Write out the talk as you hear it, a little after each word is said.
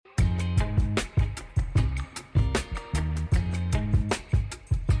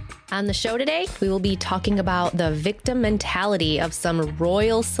On the show today, we will be talking about the victim mentality of some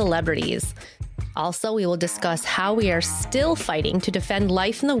royal celebrities. Also, we will discuss how we are still fighting to defend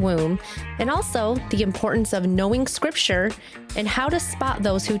life in the womb, and also the importance of knowing scripture and how to spot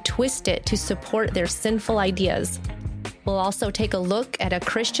those who twist it to support their sinful ideas. We'll also take a look at a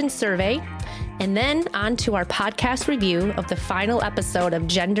Christian survey, and then on to our podcast review of the final episode of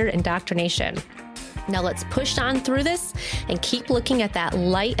Gender Indoctrination. Now let's push on through this and keep looking at that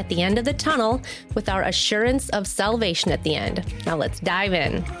light at the end of the tunnel with our assurance of salvation at the end. Now let's dive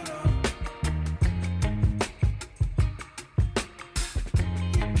in.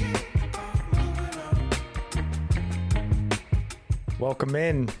 Welcome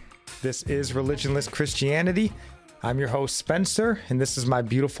in. This is Religionless Christianity. I'm your host, Spencer, and this is my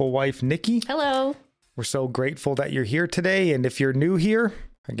beautiful wife, Nikki. Hello. We're so grateful that you're here today. And if you're new here,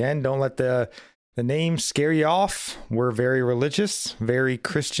 again, don't let the name scare you off. We're very religious, very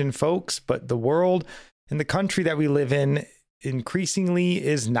Christian folks, but the world and the country that we live in increasingly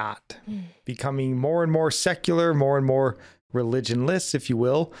is not. Becoming more and more secular, more and more religionless, if you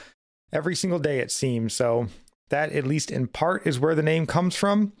will, every single day it seems. So that, at least in part, is where the name comes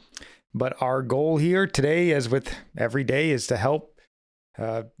from. But our goal here today, as with every day, is to help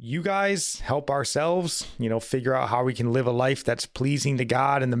you guys, help ourselves, figure out how we can live a life that's pleasing to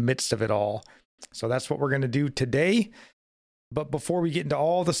God in the midst of it all. So that's what we're going to do today. But before we get into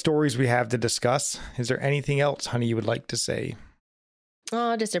all the stories we have to discuss, is there anything else, honey, you would like to say?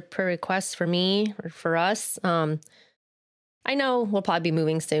 Oh, just a prayer request for me or for us. I know we'll probably be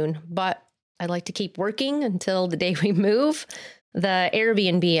moving soon, but I'd like to keep working until the day we move. The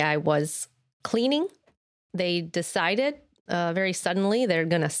Airbnb I was cleaning, they decided very suddenly they're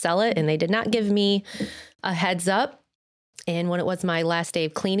going to sell it, and they did not give me a heads up. And when it was my last day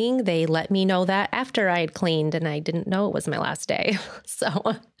of cleaning, they let me know that after I had cleaned, and I didn't know it was my last day.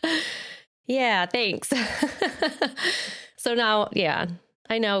 So, yeah, thanks. So now, yeah,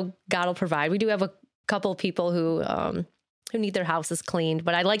 I know God will provide. We do have a couple people who need their houses cleaned,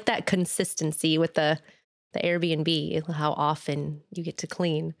 but I like that consistency with the Airbnb, how often you get to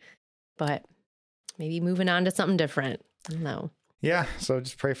clean, but maybe moving on to something different. I don't know. Yeah. So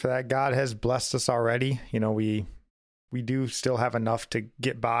just pray for that. God has blessed us already. We do still have enough to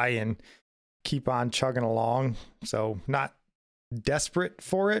get by and keep on chugging along. So not desperate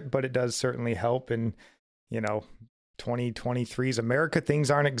for it, but it does certainly help. And, 2023's America,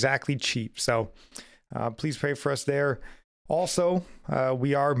 things aren't exactly cheap. So please pray for us there. Also,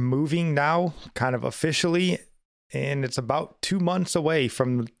 we are moving now kind of officially, and it's about 2 months away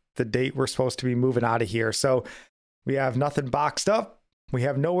from the date we're supposed to be moving out of here. So we have nothing boxed up. We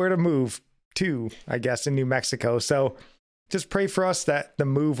have nowhere to move to, I guess, in New Mexico. So just pray for us that the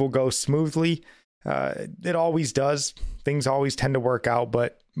move will go smoothly. It always does. Things always tend to work out,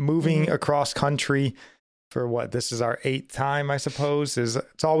 but moving across country for this is our 8th time, I suppose,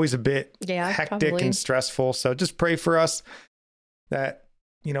 it's always a bit hectic probably. And stressful. So just pray for us that,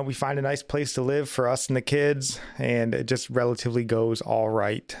 we find a nice place to live for us and the kids, and it just relatively goes all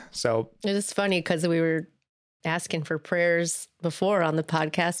right. So it is funny because we were asking for prayers before on the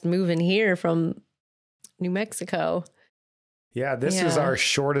podcast, moving here from New Mexico. Yeah, this is our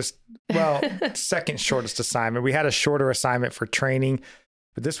shortest, second shortest assignment. We had a shorter assignment for training,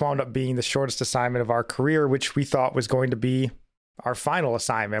 but this wound up being the shortest assignment of our career, which we thought was going to be our final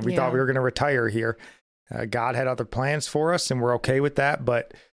assignment. We thought we were going to retire here. God had other plans for us, and we're okay with that.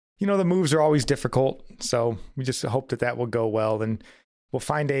 But, the moves are always difficult. So we just hope that will go well. And we'll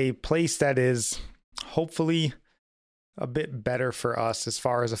find a place that is hopefully a bit better for us as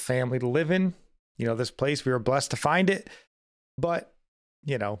far as a family to live in. This place, we were blessed to find it. But,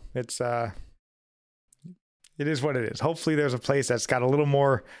 it's it is what it is. Hopefully there's a place that's got a little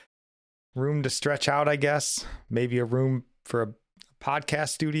more room to stretch out, I guess. Maybe a room for a podcast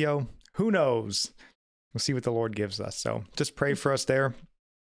studio. Who knows? We'll see what the Lord gives us. So just pray for us there.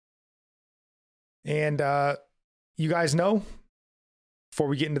 And you guys know, before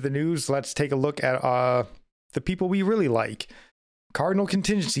we get into the news, let's take a look at the people we really like. Cardinal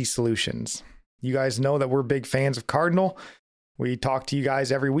Contingency Solutions. You guys know that we're big fans of Cardinal. We talk to you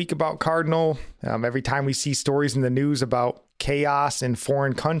guys every week about Cardinal. Every time we see stories in the news about chaos in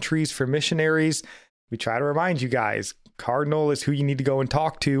foreign countries for missionaries, we try to remind you guys, Cardinal is who you need to go and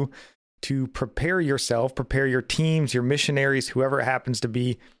talk to prepare yourself, prepare your teams, your missionaries, whoever it happens to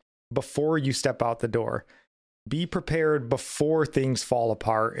be, before you step out the door. Be prepared before things fall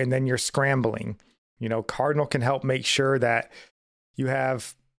apart and then you're scrambling. Cardinal can help make sure that you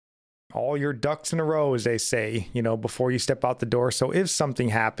have all your ducks in a row, as they say, before you step out the door. So if something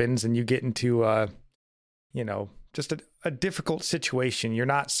happens and you get into just a difficult situation. You're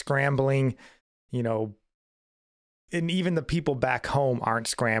not scrambling, you know, and even the people back home aren't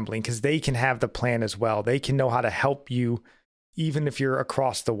scrambling because they can have the plan as well. They can know how to help you, even if you're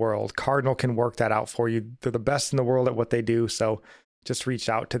across the world. Cardinal can work that out for you. They're the best in the world at what they do. So just reach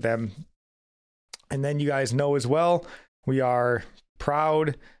out to them. And then you guys know as well, we are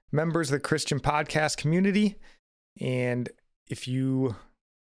proud members of the Christian podcast community. And if you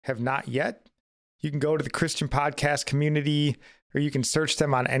have not yet, you can go to the Christian podcast community, or you can search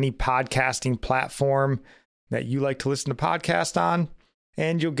them on any podcasting platform that you like to listen to podcasts on.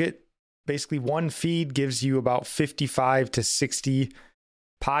 And you'll get basically one feed gives you about 55 to 60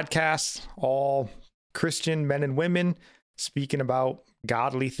 podcasts, all Christian men and women speaking about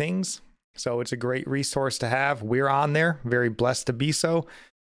godly things. So it's a great resource to have. We're on there, very blessed to be so.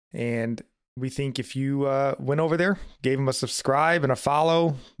 And we think if you went over there, gave them a subscribe and a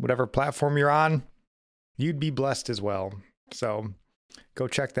follow, whatever platform you're on, you'd be blessed as well. So go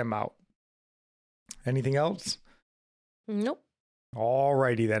check them out. Anything else? Nope. All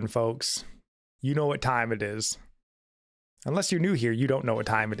righty then, folks. You know what time it is. Unless you're new here, you don't know what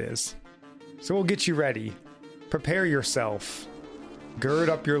time it is. So we'll get you ready. Prepare yourself. Gird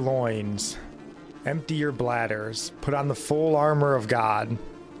up your loins. Empty your bladders. Put on the full armor of God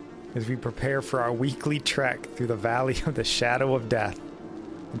as we prepare for our weekly trek through the valley of the shadow of death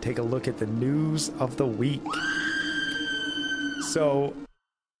and take a look at the news of the week. So,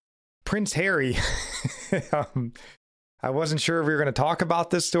 Prince Harry, I wasn't sure if we were going to talk about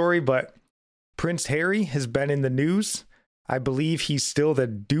this story, but Prince Harry has been in the news. I believe he's still the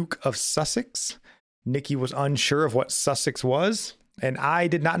Duke of Sussex. Nikki was unsure of what Sussex was, and I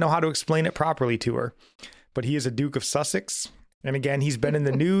did not know how to explain it properly to her. But he is a Duke of Sussex. And again, he's been in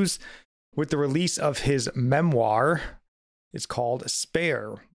the news with the release of his memoir. It's called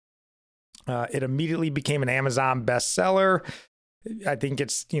Spare. It immediately became an Amazon bestseller. I think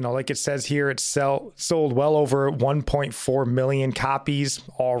it's, you know, like it says here, it's sold well over 1.4 million copies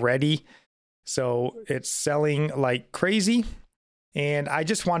already. So it's selling like crazy. And I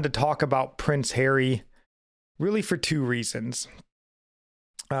just wanted to talk about Prince Harry really for two reasons.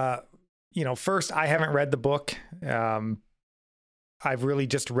 First, I haven't read the book. I've really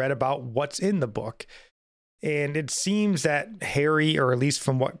just read about what's in the book. And it seems that Harry, or at least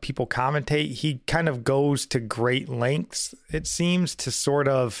from what people commentate, he kind of goes to great lengths, it seems, to sort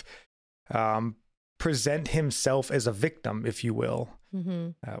of present himself as a victim, if you will,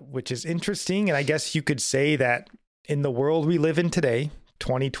 which is interesting. And I guess you could say that in the world we live in today,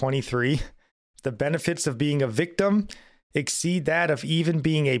 2023, the benefits of being a victim exceed that of even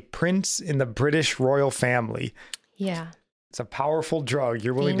being a prince in the British royal family. Yeah. It's a powerful drug.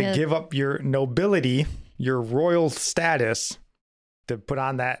 You're willing to give up your nobility, your royal status, to put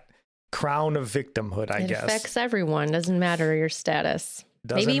on that crown of victimhood, I guess. It affects everyone. Doesn't matter your status.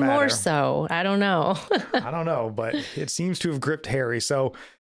 Doesn't Maybe matter. More so. I don't know. I don't know, but it seems to have gripped Harry. So,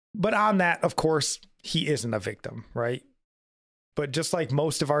 but on that, of course, he isn't a victim, right? But just like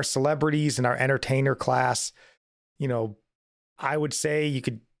most of our celebrities and our entertainer class, I would say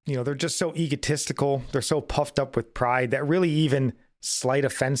they're just so egotistical. They're so puffed up with pride that really even slight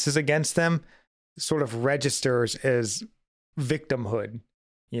offenses against them sort of registers as victimhood.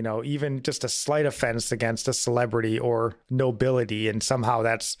 Even just a slight offense against a celebrity or nobility, and somehow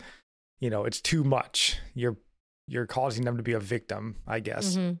that's, it's too much. You're causing them to be a victim, I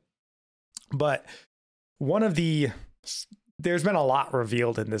guess. Mm-hmm. But there's been a lot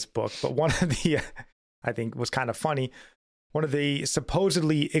revealed in this book, but one of the, I think was kind of funny, one of the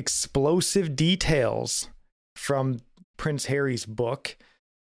supposedly explosive details from Prince Harry's book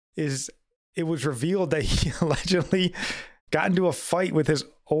is it was revealed that he allegedly got into a fight with his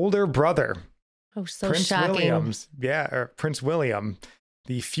older brother. Oh, so Prince shocking. Williams. Yeah, or Prince William,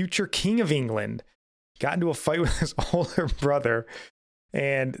 the future King of England, got into a fight with his older brother.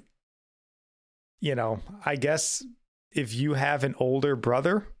 And, I guess if you have an older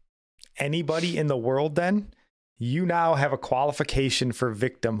brother, anybody in the world, then you now have a qualification for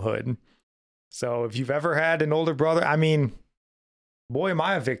victimhood. So if you've ever had an older brother, I mean, boy, am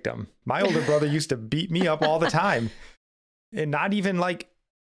I a victim. My older brother used to beat me up all the time, and not even like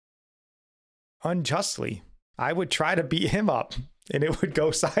unjustly. I would try to beat him up and it would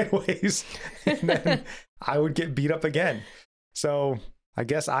go sideways, and then I would get beat up again. So I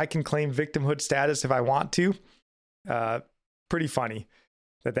guess I can claim victimhood status if I want to. Pretty funny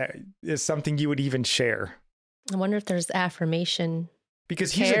that is something you would even share. I wonder if there's affirmation.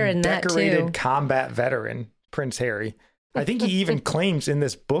 Because he's a decorated combat veteran, Prince Harry. I think he even claims in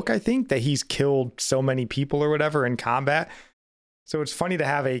this book, I think, that he's killed so many people or whatever in combat. So it's funny to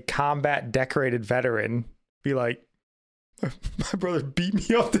have a combat decorated veteran be like, my brother beat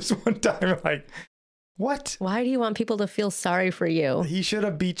me up this one time. Like, what? Why do you want people to feel sorry for you? He should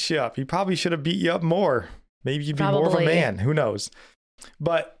have beat you up. He probably should have beat you up more. Maybe you'd be more of a Probably. man. Who knows?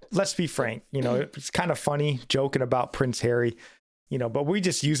 But let's be frank. It's kind of funny joking about Prince Harry, but we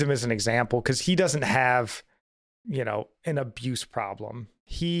just use him as an example because he doesn't have, an abuse problem.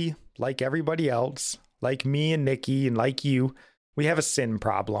 He, like everybody else, like me and Nikki and like you, we have a sin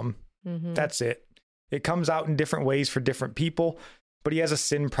problem. Mm-hmm. That's it. It comes out in different ways for different people, but he has a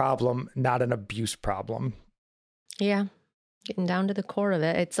sin problem, not an abuse problem. Yeah. Getting down to the core of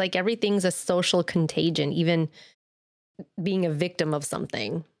it. It's like everything's a social contagion, even being a victim of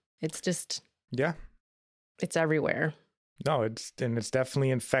something. It's just, yeah, it's everywhere. No, it's definitely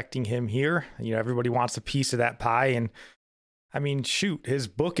infecting him here. Everybody wants a piece of that pie. And I mean, shoot, his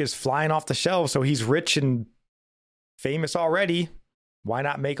book is flying off the shelves. So he's rich and famous already. Why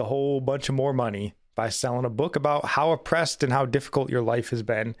not make a whole bunch of more money by selling a book about how oppressed and how difficult your life has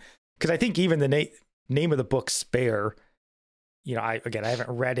been? Because I think even the name of the book, Spare, I haven't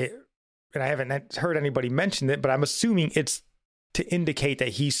read it and I haven't heard anybody mention it, but I'm assuming it's to indicate that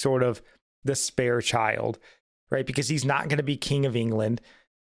he's sort of the spare child, right? Because he's not going to be king of England.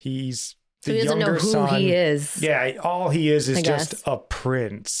 He's the he doesn't younger know who son. he is. Yeah, all he is I just guess. a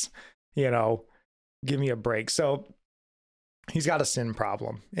prince. Give me a break. So he's got a sin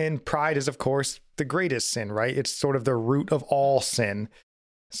problem. And pride is, of course, the greatest sin, right? It's sort of the root of all sin.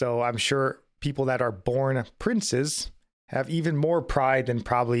 So I'm sure people that are born princes have even more pride than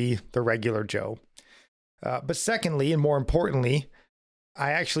probably the regular Joe. But secondly, and more importantly,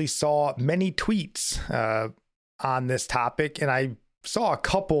 I actually saw many tweets on this topic, and I saw a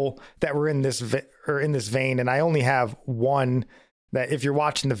couple that were in this vein, and I only have one that if you're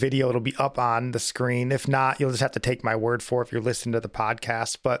watching the video, it'll be up on the screen. If not, you'll just have to take my word for it if you're listening to the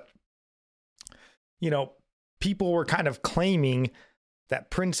podcast. But, people were kind of claiming that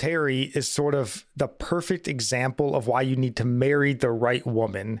Prince Harry is sort of the perfect example of why you need to marry the right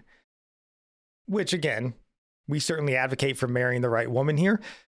woman, which again, we certainly advocate for marrying the right woman here,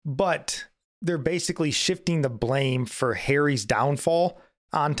 but they're basically shifting the blame for Harry's downfall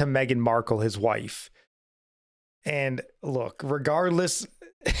onto Meghan Markle, his wife. And look, regardless,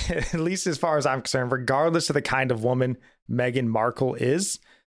 at least as far as I'm concerned, regardless of the kind of woman Meghan Markle is,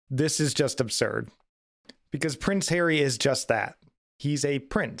 this is just absurd because Prince Harry is just that. He's a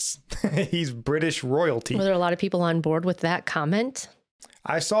prince. He's British royalty. Were there a lot of people on board with that comment?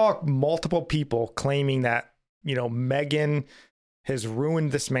 I saw multiple people claiming that, Meghan has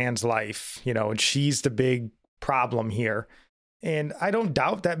ruined this man's life, and she's the big problem here. And I don't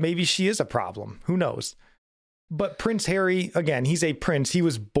doubt that maybe she is a problem. Who knows? But Prince Harry, again, he's a prince. He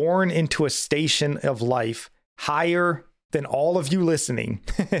was born into a station of life higher than all of you listening,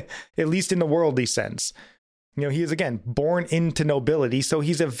 at least in the worldly sense. He is, again, born into nobility, so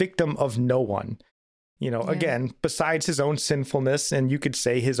he's a victim of no one. Again, besides his own sinfulness, and you could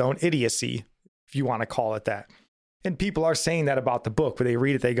say his own idiocy, if you want to call it that. And people are saying that about the book. When they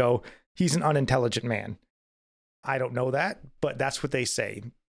read it, they go, he's an unintelligent man. I don't know that, but that's what they say.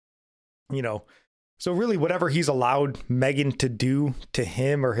 So really, whatever he's allowed Meghan to do to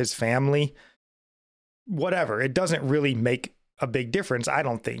him or his family, whatever, it doesn't really make a big difference, I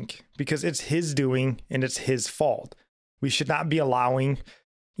don't think, because it's his doing and it's his fault. We should not be allowing,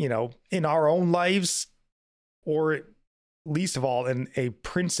 in our own lives, or least of all in a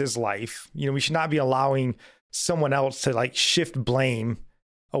prince's life, we should not be allowing someone else to shift blame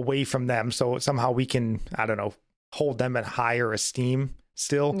away from them. So somehow we can, I don't know, hold them in higher esteem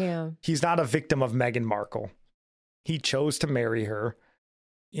still. Yeah. He's not a victim of Meghan Markle. He chose to marry her.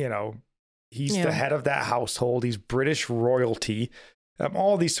 He's the head of that household. He's British royalty,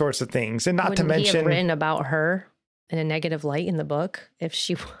 all these sorts of things. And not to mention, he have written about her in a negative light in the book if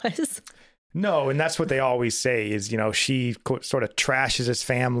she was. No, and that's what they always say is, she sort of trashes his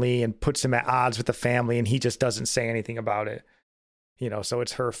family and puts him at odds with the family, and he just doesn't say anything about it. So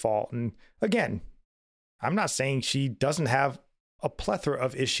it's her fault. And again, I'm not saying she doesn't have a plethora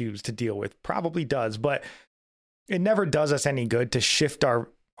of issues to deal with. Probably does, but it never does us any good to shift our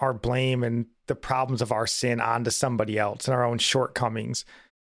blame and the problems of our sin onto somebody else and our own shortcomings,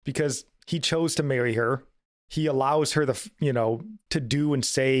 because he chose to marry her. He allows her to do and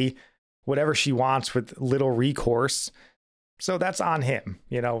say whatever she wants with little recourse. So that's on him,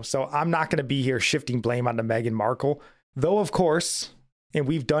 so I'm not going to be here shifting blame onto Meghan Markle, though, of course, and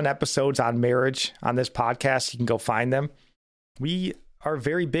we've done episodes on marriage on this podcast. You can go find them. We are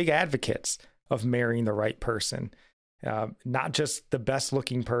very big advocates of marrying the right person. Not just the best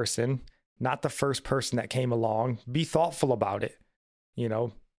looking person, not the first person that came along. Be thoughtful about it.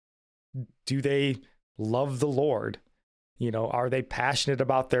 Do they love the Lord? Are they passionate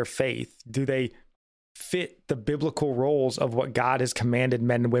about their faith? Do they fit the biblical roles of what God has commanded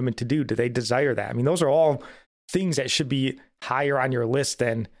men and women to do? Do they desire that? I mean, those are all things that should be higher on your list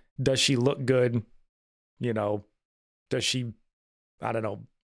than, does she look good? Does she, I don't know,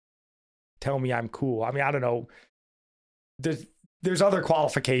 tell me I'm cool? I mean, I don't know. There's other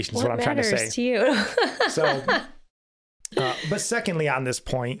qualifications, what I'm trying to say. To you? So, but secondly, on this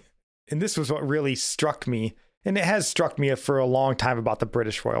point, and this was what really struck me, and it has struck me for a long time about the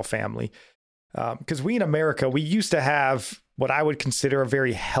British royal family, because we in America, we used to have what I would consider a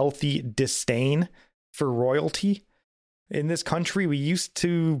very healthy disdain for royalty. In this country, we used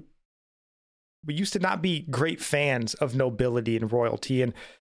to not be great fans of nobility and royalty. And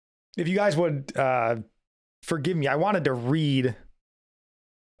if you guys would forgive me, I wanted to read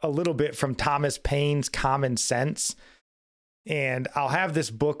a little bit from Thomas Paine's Common Sense. And I'll have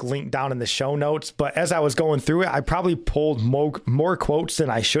this book linked down in the show notes. But as I was going through it, I probably pulled more quotes than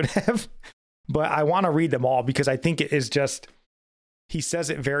I should have. But I want to read them all because I think it is just, he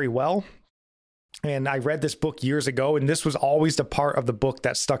says it very well. And I read this book years ago, and this was always the part of the book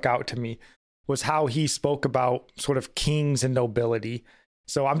that stuck out to me, was how he spoke about sort of kings and nobility.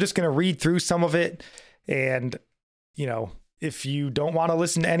 So I'm just going to read through some of it. And, if you don't want to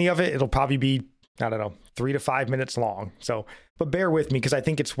listen to any of it, it'll probably be, I don't know, 3 to 5 minutes long. So, but bear with me because I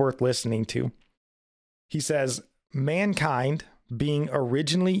think it's worth listening to. He says, mankind being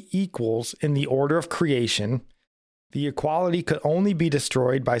originally equals in the order of creation, the equality could only be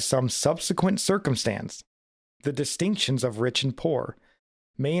destroyed by some subsequent circumstance. The distinctions of rich and poor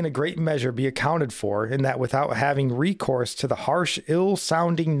may in a great measure be accounted for in that without having recourse to the harsh,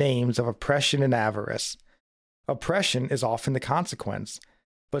 ill-sounding names of oppression and avarice. Oppression is often the consequence,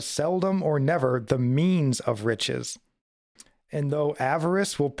 but seldom or never the means of riches. And though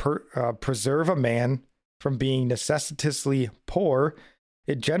avarice will preserve a man from being necessitously poor,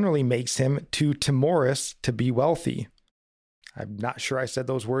 it generally makes him too timorous to be wealthy. I'm not sure I said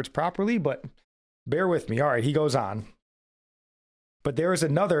those words properly, but bear with me. All right, he goes on. But there is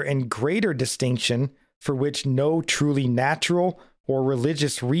another and greater distinction for which no truly natural or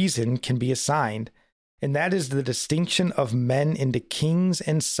religious reason can be assigned, and that is the distinction of men into kings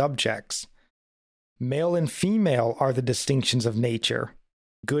and subjects. Male and female are the distinctions of nature,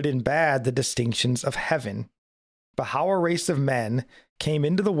 good and bad the distinctions of heaven. But how a race of men came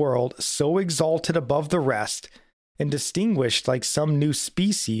into the world so exalted above the rest and distinguished like some new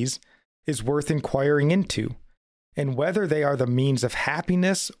species is worth inquiring into, and whether they are the means of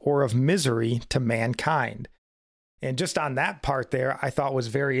happiness or of misery to mankind. And just on that part there, I thought was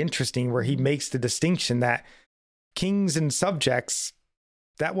very interesting, where he makes the distinction that kings and subjects,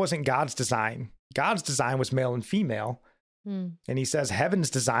 that wasn't God's design. God's design was male and female. And he says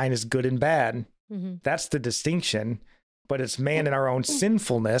heaven's design is good and bad. Mm-hmm. That's the distinction. But it's man in our own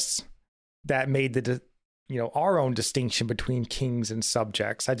sinfulness that made our own distinction between kings and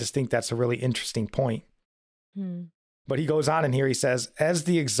subjects. I just think that's a really interesting point. But he goes on in here, he says, as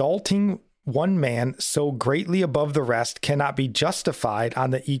the exalting one man so greatly above the rest cannot be justified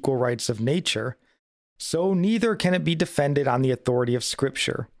on the equal rights of nature, so neither can it be defended on the authority of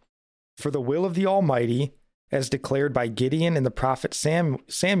Scripture. For the will of the Almighty, as declared by Gideon and the prophet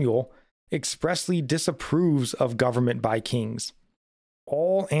Samuel, expressly disapproves of government by kings.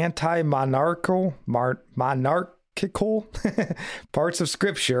 All anti-monarchical parts of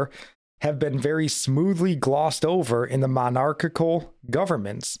Scripture have been very smoothly glossed over in the monarchical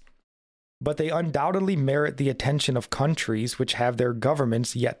governments, but they undoubtedly merit the attention of countries which have their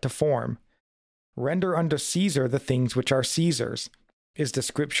governments yet to form. Render unto Caesar the things which are Caesar's, is the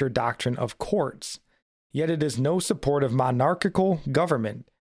Scripture doctrine of courts, yet it is no support of monarchical government,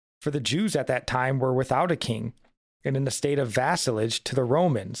 for the Jews at that time were without a king, and in a state of vassalage to the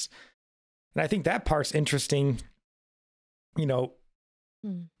Romans. And I think that part's interesting,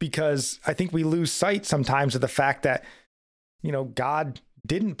 because I think we lose sight sometimes of the fact that, God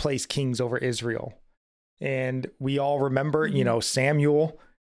didn't place kings over Israel. And we all remember, Samuel,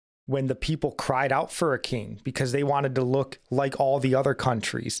 when the people cried out for a king because they wanted to look like all the other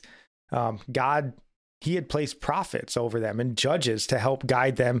countries. God, he had placed prophets over them and judges to help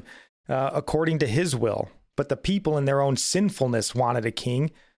guide them according to his will. But the people in their own sinfulness wanted a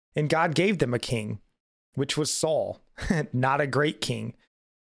king, and God gave them a king, which was Saul, not a great king,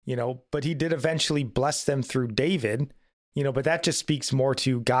 but he did eventually bless them through David, but that just speaks more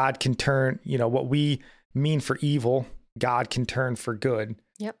to God can turn, what we mean for evil, God can turn for good.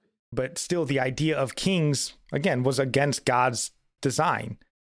 Yep. But still the idea of kings, again, was against God's design.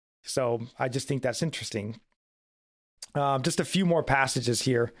 So I just think that's interesting. Just a few more passages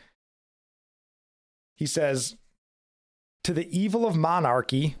here. He says, to the evil of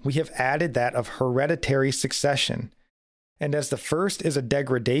monarchy, we have added that of hereditary succession. And as the first is a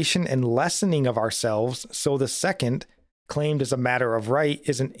degradation and lessening of ourselves, so the second, claimed as a matter of right,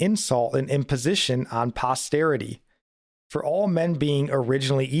 is an insult and imposition on posterity. For all men being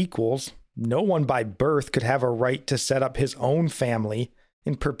originally equals, no one by birth could have a right to set up his own family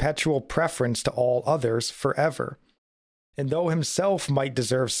in perpetual preference to all others forever. And though himself might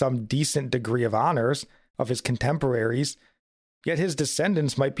deserve some decent degree of honors of his contemporaries, yet his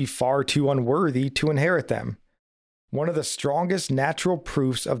descendants might be far too unworthy to inherit them. One of the strongest natural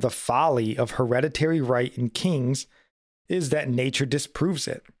proofs of the folly of hereditary right in kings is that nature disproves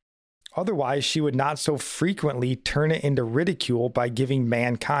it. Otherwise, she would not so frequently turn it into ridicule by giving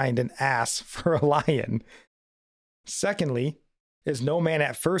mankind an ass for a lion. Secondly, as no man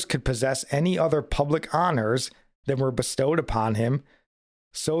at first could possess any other public honors than were bestowed upon him,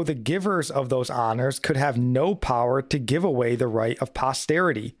 so the givers of those honors could have no power to give away the right of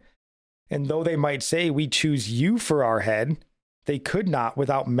posterity. And though they might say, we choose you for our head, they could not,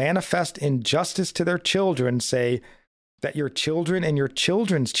 without manifest injustice to their children, say that your children and your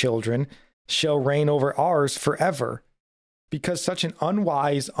children's children shall reign over ours forever, because such an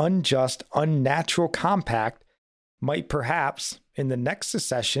unwise, unjust, unnatural compact might perhaps, in the next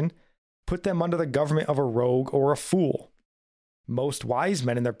succession, put them under the government of a rogue or a fool. Most wise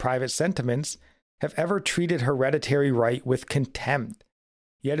men in their private sentiments have ever treated hereditary right with contempt.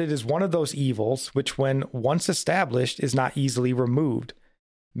 Yet it is one of those evils which, when once established, is not easily removed.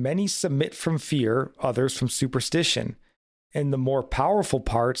 Many submit from fear, others from superstition, and the more powerful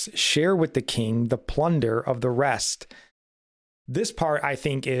parts share with the king the plunder of the rest. This part, I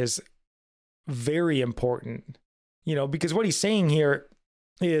think, is very important, because what he's saying here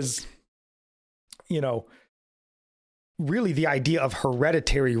is, really the idea of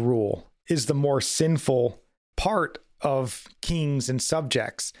hereditary rule is the more sinful part of kings and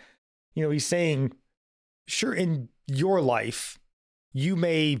subjects. He's saying, sure, in your life, you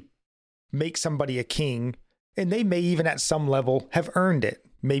may make somebody a king, and they may even at some level have earned it.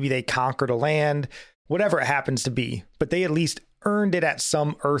 Maybe they conquered a land, whatever it happens to be, but they at least earned it at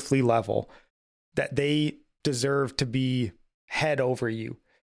some earthly level that they deserve to be head over you.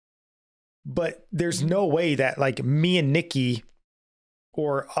 But there's no way that like me and Nikki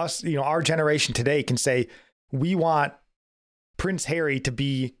or us, our generation today can say, we want Prince Harry to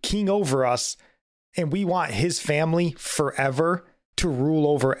be king over us and we want his family forever to rule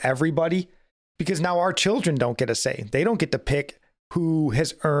over everybody, because now our children don't get a say. They don't get to pick who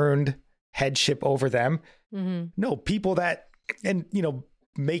has earned headship over them. Mm-hmm. No, people that, and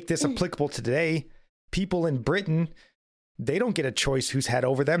make this applicable to today, people in Britain, they don't get a choice who's head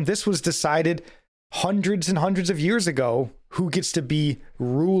over them. This was decided hundreds and hundreds of years ago, who gets to be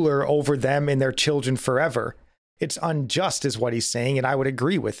ruler over them and their children forever. It's unjust is what he's saying, and I would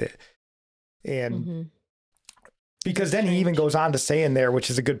agree with it. And because then he even goes on to say in there,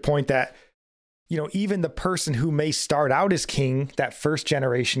 which is a good point, that even the person who may start out as king, that first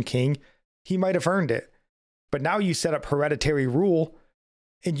generation king, he might have earned it. But now you set up hereditary rule,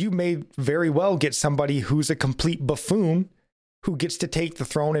 and you may very well get somebody who's a complete buffoon who gets to take the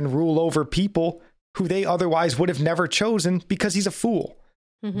throne and rule over people who they otherwise would have never chosen because he's a fool.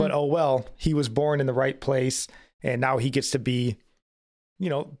 Mm-hmm. But oh well, he was born in the right place, and now he gets to be,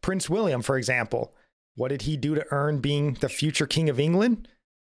 Prince William, for example. What did he do to earn being the future king of England?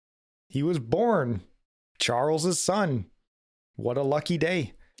 He was born Charles's son. What a lucky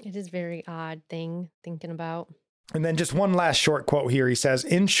day. It is a very odd thing thinking about. And then just one last short quote here. He says,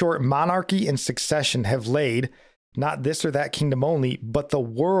 in short, monarchy and succession have laid not this or that kingdom only, but the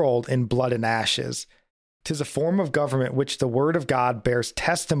world in blood and ashes. 'Tis a form of government which the word of God bears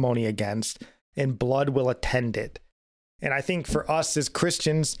testimony against, and blood will attend it. And I think for us as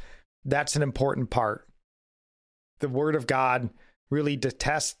Christians, that's an important part. The word of God really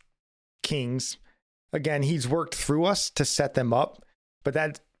detests kings. Again, he's worked through us to set them up, but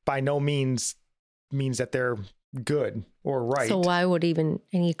that by no means means that they're good or right. So why would even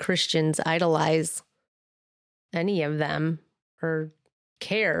any Christians idolize any of them or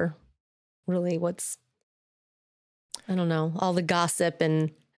care really I don't know, all the gossip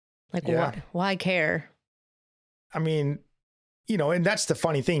and why care? I mean, and that's the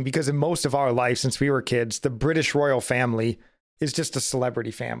funny thing, because in most of our life since we were kids, the British royal family is just a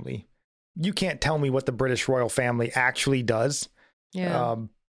celebrity family. You can't tell me what the British royal family actually does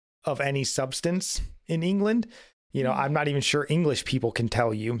of any substance in England. I'm not even sure English people can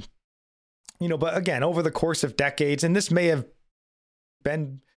tell you, but again, over the course of decades, and this may have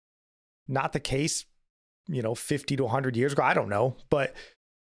been not the case, 50 to 100 years ago, I don't know, but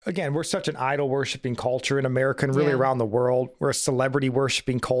again, we're such an idol worshiping culture in America and really around the world. We're a celebrity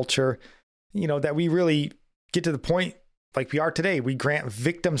worshiping culture, that we really get to the point like we are today. We grant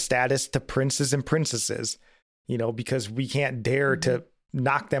victim status to princes and princesses, because we can't dare to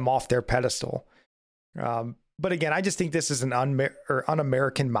knock them off their pedestal. But again, I just think this is an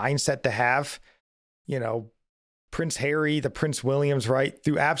un-American mindset to have. Prince Harry, the Prince Williams, right,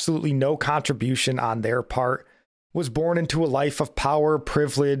 through absolutely no contribution on their part, was born into a life of power,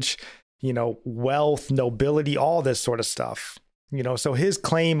 privilege, wealth, nobility, all this sort of stuff. So his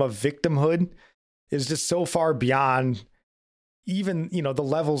claim of victimhood is just so far beyond even, the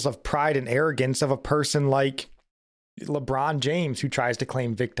levels of pride and arrogance of a person like LeBron James, who tries to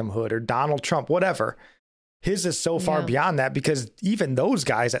claim victimhood, or Donald Trump, whatever. His is so far beyond that, because even those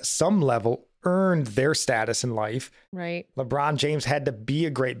guys at some level earned their status in life. Right. LeBron James had to be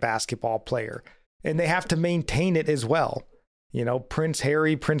a great basketball player, and they have to maintain it as well. Prince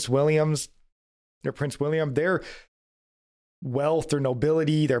Harry, Prince William, their wealth, their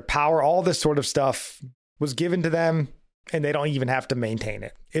nobility, their power, all this sort of stuff was given to them, and they don't even have to maintain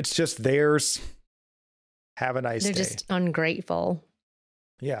it. It's just theirs. Have a nice day. They're just ungrateful.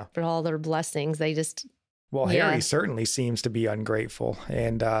 Yeah. For all their blessings. They just... Well, Harry certainly seems to be ungrateful.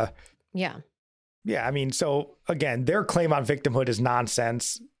 And yeah, I mean, so again, their claim on victimhood is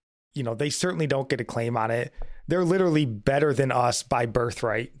nonsense. They certainly don't get a claim on it. They're literally better than us by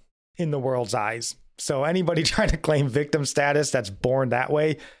birthright in the world's eyes. So anybody trying to claim victim status that's born that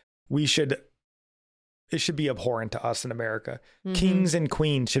way, it should be abhorrent to us in America. Mm-hmm. Kings and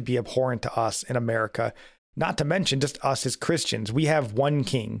queens should be abhorrent to us in America. Not to mention just us as Christians. We have one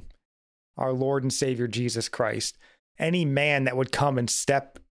king, our Lord and Savior, Jesus Christ. Any man that would come and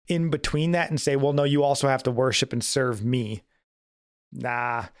step in between that and say, well, no, you also have to worship and serve me.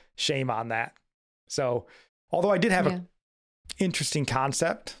 Nah, shame on that. So, although I did have an interesting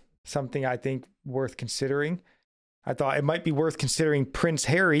concept, something I think worth considering, I thought it might be worth considering Prince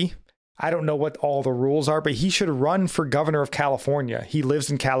Harry. I don't know what all the rules are, but he should run for governor of California. He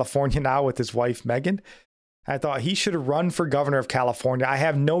lives in California now with his wife, Megan. I thought he should run for governor of California. I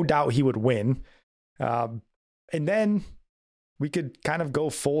have no doubt he would win. And then we could kind of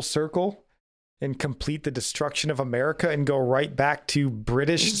go full circle and complete the destruction of America and go right back to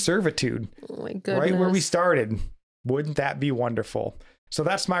British servitude. Oh my goodness. Right where we started. Wouldn't that be wonderful? So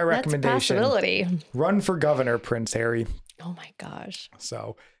that's my recommendation. That's a possibility. Run for governor, Prince Harry. Oh my gosh.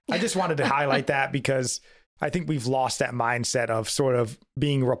 So I just wanted to highlight that, because I think we've lost that mindset of sort of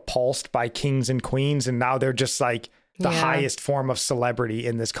being repulsed by kings and queens. And now they're just like the highest form of celebrity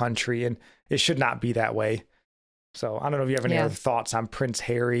in this country. And it should not be that way. So I don't know if you have any other thoughts on Prince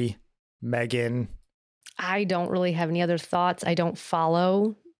Harry, Meghan. I don't really have any other thoughts. I don't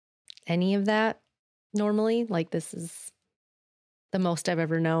follow any of that normally. Like, this is the most I've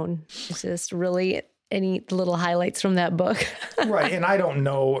ever known. It's just really any little highlights from that book. Right. And I don't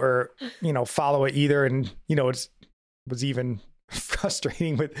know or, follow it either. And, it was even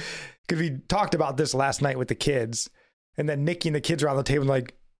frustrating because we talked about this last night with the kids, and then Nikki and the kids are on the table and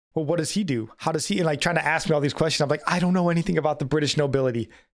like, well, what does he do? How does he, and like trying to ask me all these questions. I'm like, I don't know anything about the British nobility.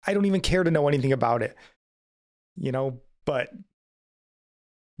 I don't even care to know anything about it, but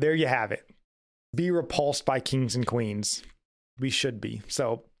there you have it. Be repulsed by kings and queens. We should be.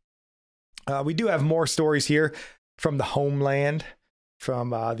 So, we do have more stories here from the homeland,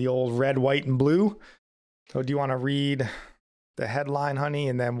 from the old red, white, and blue. So do you want to read the headline, honey?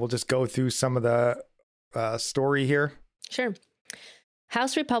 And then we'll just go through some of the story here. Sure.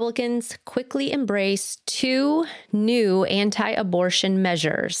 House Republicans quickly embrace 2 new anti-abortion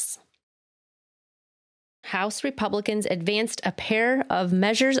measures. House Republicans advanced a pair of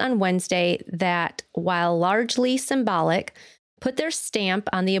measures on Wednesday that, while largely symbolic, put their stamp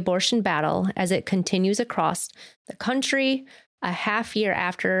on the abortion battle as it continues across the country a half year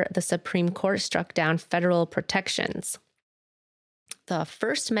after the Supreme Court struck down federal protections. The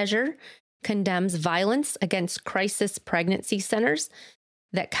first measure condemns violence against crisis pregnancy centers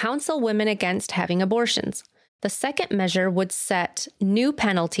that counsel women against having abortions. The second measure would set new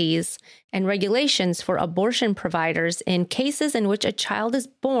penalties and regulations for abortion providers in cases in which a child is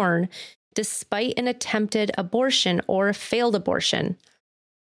born despite an attempted abortion or a failed abortion.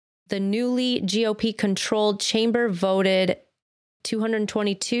 The newly GOP-controlled chamber voted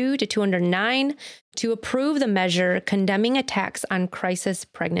 222 to 209 to approve the measure condemning attacks on crisis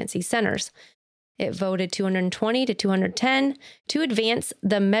pregnancy centers. It voted 220 to 210 to advance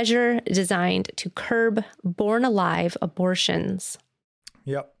the measure designed to curb born-alive abortions.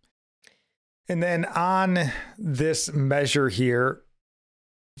 Yep. And then on this measure here,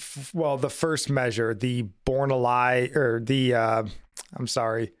 well, the first measure, the Born Alive, or the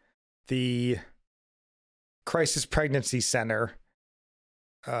Crisis Pregnancy Center.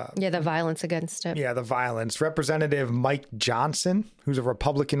 The violence against it. Yeah, the violence. Representative Mike Johnson, who's a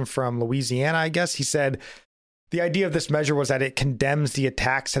Republican from Louisiana, I guess, he said the idea of this measure was that it condemns the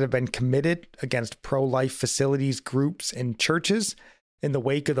attacks that have been committed against pro-life facilities, groups, and churches in the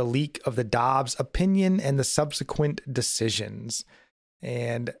wake of the leak of the Dobbs opinion and the subsequent decisions.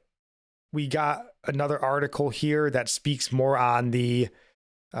 And we got another article here that speaks more on the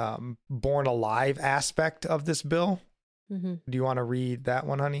Born Alive aspect of this bill. Mm-hmm. Do you want to read that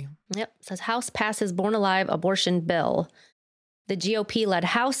one, honey? Yep. It says House passes Born Alive abortion bill. The GOP-led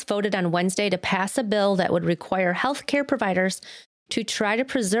House voted on Wednesday to pass a bill that would require healthcare providers to try to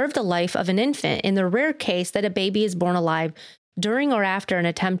preserve the life of an infant in the rare case that a baby is born alive during or after an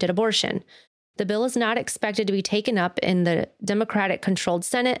attempted abortion. The bill is not expected to be taken up in the Democratic-controlled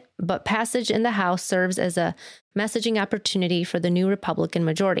Senate, but passage in the House serves as a messaging opportunity for the new Republican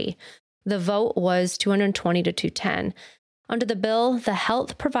majority. The vote was 220 to 210. Under the bill, the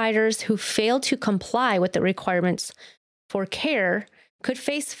health providers who fail to comply with the requirements for care could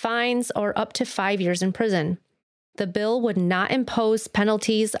face fines or up to 5 years in prison. The bill would not impose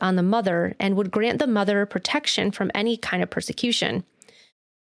penalties on the mother and would grant the mother protection from any kind of persecution.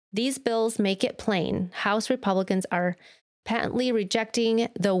 These bills make it plain House Republicans are patently rejecting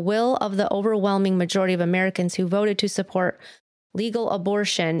the will of the overwhelming majority of Americans who voted to support legal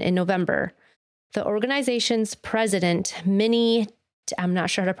abortion in November. The organization's president, Minnie, I'm not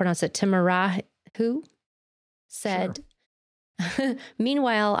sure how to pronounce it, Timarahu, said, sure.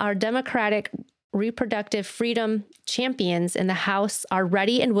 Meanwhile, our Democratic reproductive freedom champions in the House are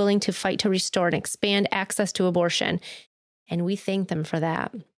ready and willing to fight to restore and expand access to abortion, and we thank them for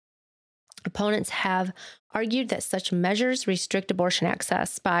that. Opponents have argued that such measures restrict abortion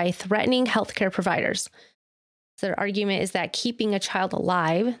access by threatening healthcare providers. So their argument is that keeping a child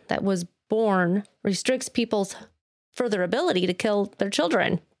alive that was born restricts people's further ability to kill their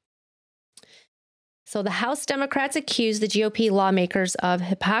children. So the House Democrats accuse the GOP lawmakers of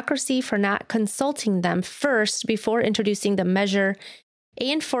hypocrisy for not consulting them first before introducing the measure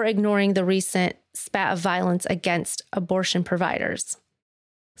and for ignoring the recent spat of violence against abortion providers.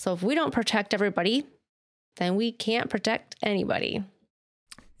 So if we don't protect everybody, then we can't protect anybody.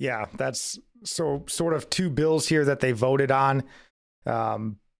 Yeah, that's so sort of two bills here that they voted on.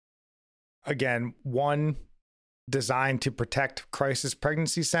 Again, one designed to protect crisis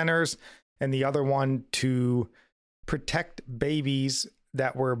pregnancy centers and the other one to protect babies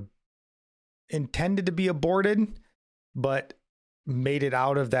that were intended to be aborted, but made it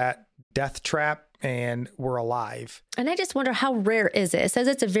out of that death trap and were alive. And I just wonder, how rare is it? It says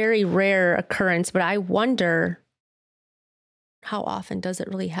it's a very rare occurrence, but I wonder, how often does it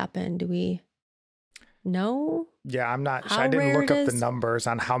really happen? Do we know? Yeah, I'm not sure. I didn't look up the numbers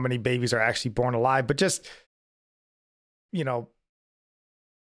on how many babies are actually born alive, but just,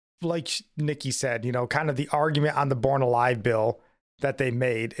 like Nikki said, kind of the argument on the Born Alive bill that they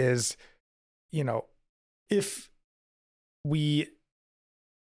made is, if we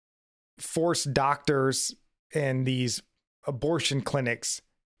force doctors and these abortion clinics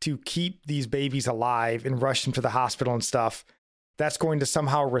to keep these babies alive and rush them to the hospital and stuff, that's going to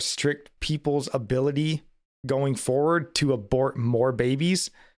somehow restrict people's ability going forward to abort more babies.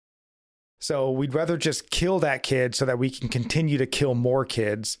 So we'd rather just kill that kid so that we can continue to kill more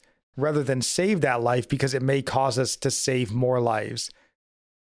kids rather than save that life, because it may cause us to save more lives.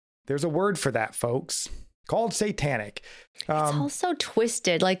 There's a word for that, folks, called satanic. It's all so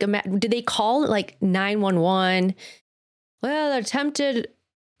twisted. Like, did they call it like 911? Well, attempted,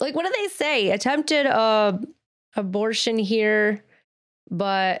 like, what do they say? Attempted abortion here,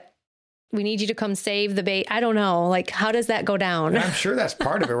 but we need you to come save the baby. I don't know. Like, how does that go down? I'm sure that's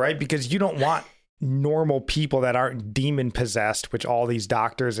part of it, right? Because you don't want normal people that aren't demon possessed, which all these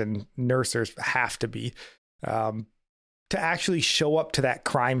doctors and nurses have to be, to actually show up to that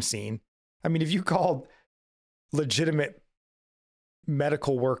crime scene. I mean, if you called legitimate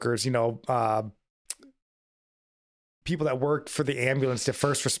medical workers, people that worked for the ambulance, the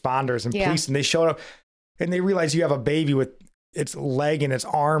first responders and police, and they showed up and they realize you have a baby with its leg and its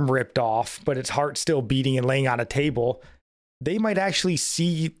arm ripped off, but its heart still beating and laying on a table, they might actually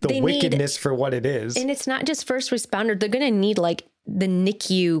see the wickedness for what it is. And it's not just first responder. They're going to need like the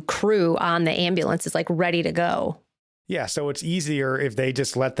NICU crew on the ambulance is like ready to go. Yeah. So it's easier if they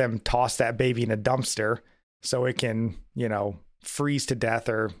just let them toss that baby in a dumpster so it can, freeze to death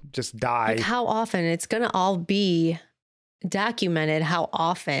or just die. Like, how often? It's going to all be documented how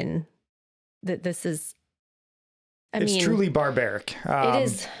often that this is It's truly barbaric. It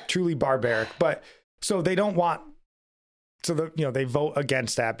is truly barbaric. But so they don't want, they vote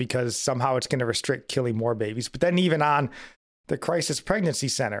against that because somehow it's going to restrict killing more babies. But then even on the Crisis Pregnancy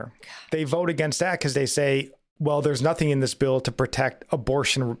Center, they vote against that because they say, well, there's nothing in this bill to protect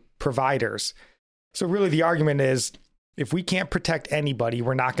abortion providers. So really the argument is, if we can't protect anybody,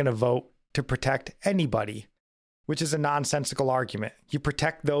 we're not going to vote to protect anybody, which is a nonsensical argument. You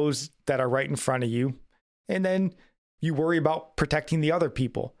protect those that are right in front of you, and then you worry about protecting the other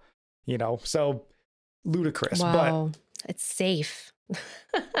people, so ludicrous. Wow. But it's safe.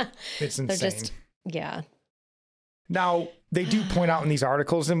 It's insane. Yeah. Now, they do point out in these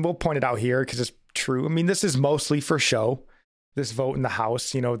articles, and we'll point it out here because it's true. I mean, this is mostly for show, this vote in the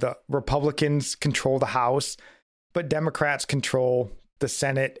House. The Republicans control the House, but Democrats control the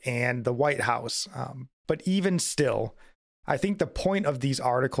Senate and the White House. But even still, I think the point of these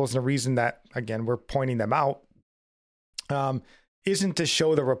articles, and the reason that, again, we're pointing them out, isn't to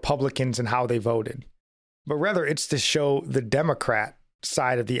show the Republicans and how they voted, but rather it's to show the Democrat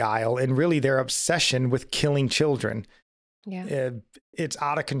side of the aisle and really their obsession with killing children. Yeah. It's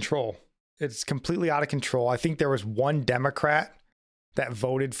out of control. It's completely out of control. I think there was one Democrat that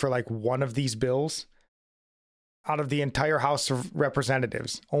voted for like one of these bills out of the entire House of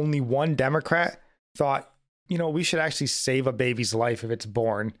Representatives. Only one Democrat thought, we should actually save a baby's life if it's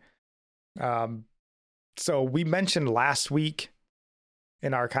born. So we mentioned last week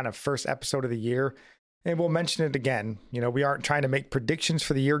in our kind of first episode of the year, and we'll mention it again. We aren't trying to make predictions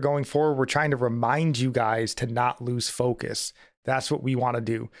for the year going forward. We're trying to remind you guys to not lose focus. That's what we want to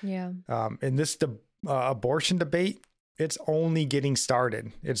do. Yeah. In this abortion debate, it's only getting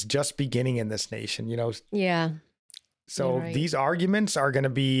started. It's just beginning in this nation, Yeah. So these arguments are going to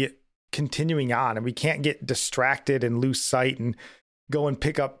be continuing on, and we can't get distracted and lose sight and go and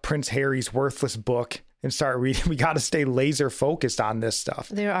pick up Prince Harry's worthless book and start reading. We got to stay laser focused on this stuff.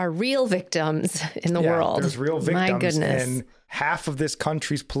 There are real victims in the world. There's real victims. My goodness. And half of this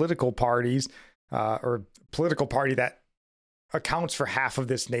country's political parties, or political party that accounts for half of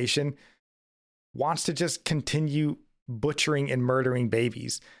this nation, wants to just continue butchering and murdering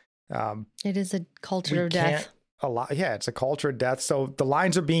babies. It is a culture of death. It's a culture of death. So the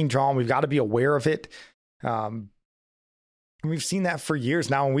lines are being drawn. We've got to be aware of it. We've seen that for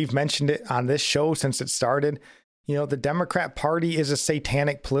years now, and we've mentioned it on this show since it started. The Democrat Party is a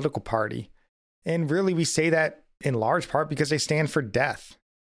satanic political party. And really, we say that in large part because they stand for death,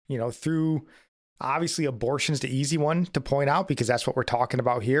 through obviously abortion's the easy one to point out because that's what we're talking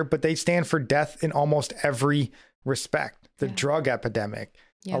about here, but they stand for death in almost every respect. The drug epidemic,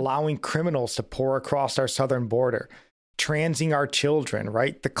 allowing criminals to pour across our southern border, transing our children,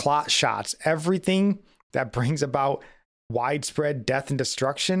 right? The clot shots, everything that brings about widespread death and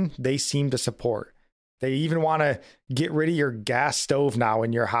destruction, they seem to support. They even want to get rid of your gas stove now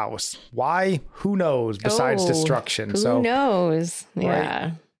in your house. Why? Who knows? Besides destruction. Who knows? Yeah.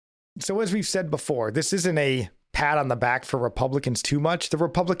 Right? So as we've said before, this isn't a pat on the back for Republicans too much. The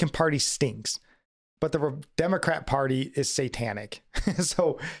Republican Party stinks, but the Democrat Party is satanic.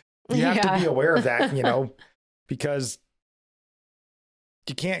 So you have to be aware of that, because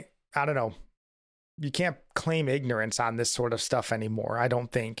you can't, you can't claim ignorance on this sort of stuff anymore, I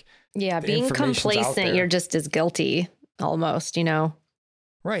don't think. Yeah, being complacent, you're just as guilty almost,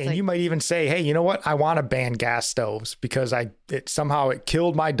 Right. And you might even say, hey, you know what? I want to ban gas stoves because it somehow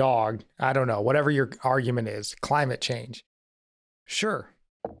killed my dog. I don't know, whatever your argument is, climate change. Sure.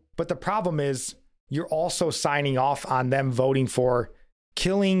 But the problem is you're also signing off on them voting for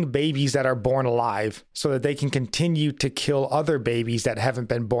killing babies that are born alive so that they can continue to kill other babies that haven't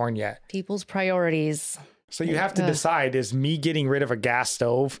been born yet. People's priorities. So you have to decide, is me getting rid of a gas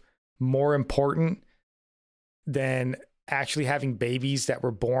stove more important than actually having babies that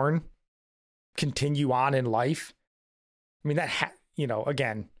were born continue on in life? I mean,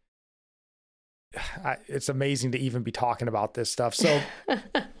 again, it's amazing to even be talking about this stuff. So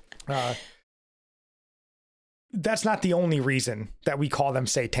that's not the only reason that we call them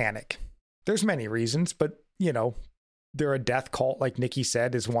satanic. There's many reasons, but they're a death cult, like Nikki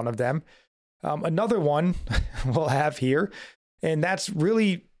said, is one of them. Another one we'll have here, and that's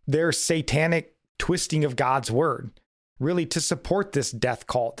really their satanic twisting of God's word, really to support this death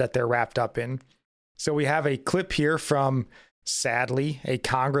cult that they're wrapped up in. So we have a clip here from, sadly, a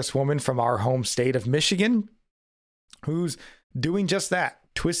congresswoman from our home state of Michigan who's doing just that,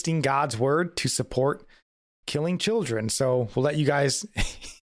 twisting God's word to support killing children. So we'll let you guys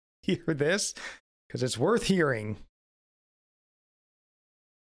hear this because it's worth hearing.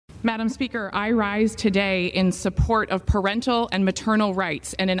 Madam Speaker, I rise today in support of parental and maternal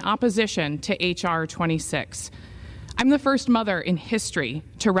rights and in opposition to H.R. 26. I'm the first mother in history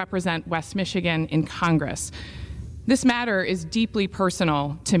to represent West Michigan in Congress. This matter is deeply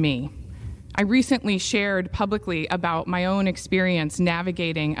personal to me. I recently shared publicly about my own experience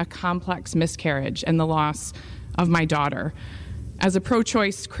navigating a complex miscarriage and the loss of my daughter. As a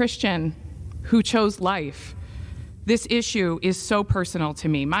pro-choice Christian who chose life, this issue is so personal to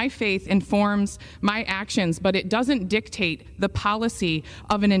me. My faith informs my actions, but it doesn't dictate the policy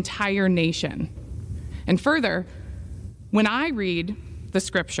of an entire nation. And further, when I read the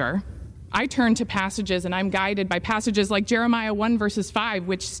scripture, I turn to passages and I'm guided by passages like Jeremiah 1 verses 5,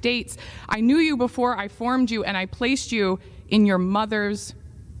 which states, I knew you before I formed you and I placed you in your mother's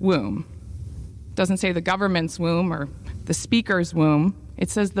womb. It doesn't say the government's womb or the speaker's womb. It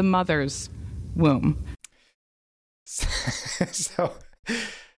says the mother's womb. So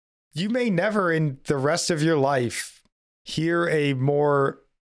you may never in the rest of your life hear a more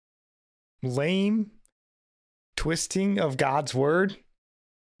lame twisting of God's word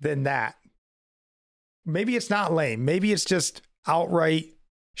than that. Maybe it's not lame. Maybe it's just outright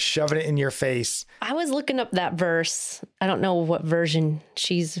shoving it in your face. I was looking up that verse. I don't know what version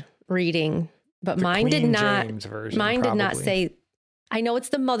she's reading, but mine did not. James version, mine did not say. I know it's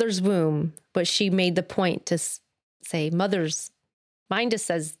the mother's womb, but she made the point to say mother's. Mine just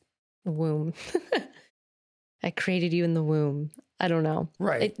says womb. I created you in the womb. I don't know.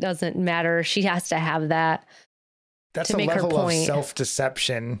 Right. It doesn't matter. She has to have that. That's a level of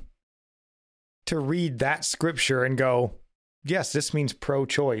self-deception to read that scripture and go, yes, this means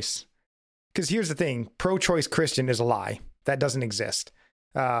pro-choice. Because here's the thing, pro-choice Christian is a lie. That doesn't exist.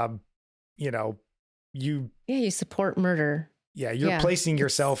 You support murder. Yeah, you're placing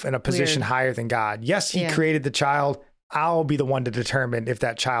yourself in a position higher than God. Yes, he created the child. I'll be the one to determine if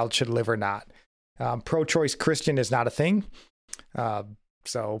that child should live or not. Pro-choice Christian is not a thing.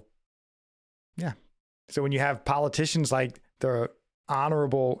 So when you have politicians like the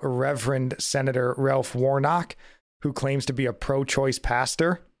Honorable Reverend Senator Ralph Warnock, who claims to be a pro-choice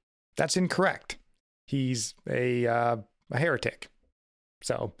pastor, that's incorrect. He's a heretic.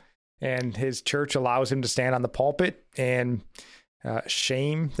 So, and his church allows him to stand on the pulpit and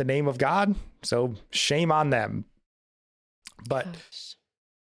shame the name of God. So shame on them. But,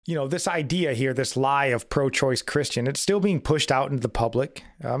 this idea here, this lie of pro-choice Christian, it's still being pushed out into the public.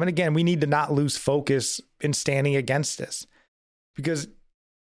 And again, we need to not lose focus in standing against this, because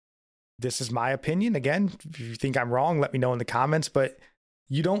this is my opinion. Again, if you think I'm wrong, let me know in the comments, but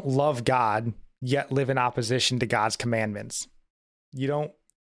you don't love God yet live in opposition to God's commandments. You don't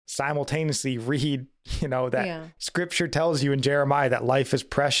simultaneously read, scripture tells you in Jeremiah that life is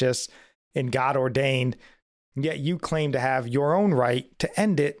precious and God ordained, and yet you claim to have your own right to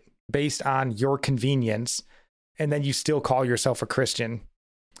end it based on your convenience, and then you still call yourself a Christian.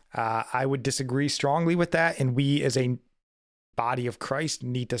 I would disagree strongly with that, and we as a body of Christ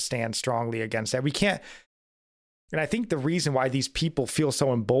need to stand strongly against that. We can't, and I think the reason why these people feel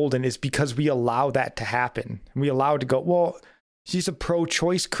so emboldened is because we allow that to happen. We allow it to go, well, she's a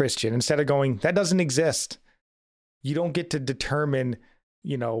pro-choice Christian, instead of going, that doesn't exist. You don't get to determine,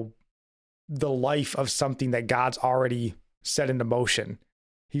 the life of something that God's already set into motion.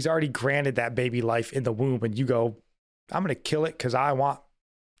 He's already granted that baby life in the womb, and you go, I'm going to kill it because I want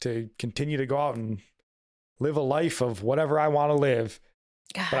to continue to go out and live a life of whatever I want to live.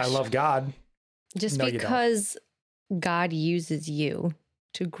 Gosh. But I love God. Just because God uses you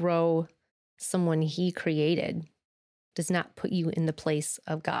to grow someone he created does not put you in the place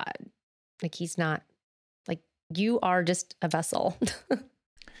of God. Like, he's not, like, you are just a vessel.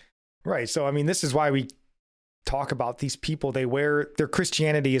 Right. So, this is why we talk about these people. They wear their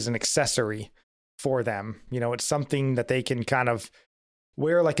Christianity as an accessory for them. It's something that they can kind of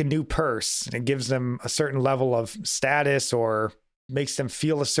wear like a new purse, and it gives them a certain level of status or makes them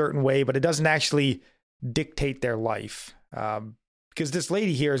feel a certain way, but it doesn't actually dictate their life. Because this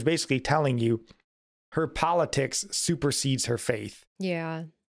lady here is basically telling you her politics supersedes her faith. Yeah.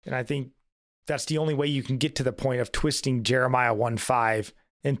 And I think that's the only way you can get to the point of twisting Jeremiah 1:5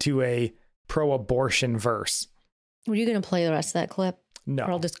 into a pro-abortion verse. Were you going to play the rest of that clip? No.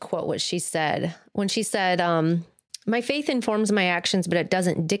 Or I'll just quote what she said. When she said, my faith informs my actions, but it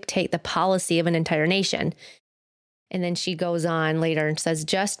doesn't dictate the policy of an entire nation. And then she goes on later and says,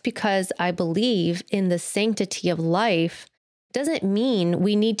 just because I believe in the sanctity of life doesn't mean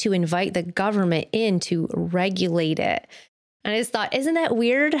we need to invite the government in to regulate it. And I just thought, isn't that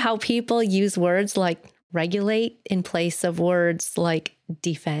weird how people use words like regulate in place of words like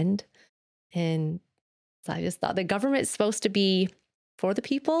defend? And so I just thought the government is supposed to be for the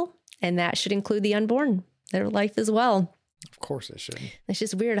people, and that should include the unborn, their life as well. Of course it should. It's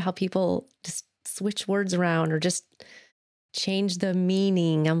just weird how people just switch words around or just change the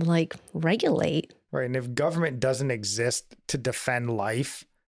meaning. I'm like, regulate. Right. And if government doesn't exist to defend life,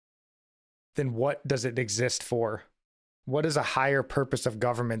 then what does it exist for? What is a higher purpose of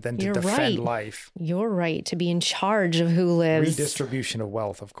government than to defend life? You're right. To be in charge of who lives. Redistribution of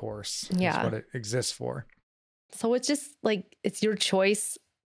wealth, of course. Yeah. Is what it exists for. So it's just like, it's your choice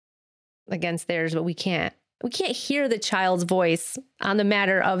against theirs, but we can't hear the child's voice on the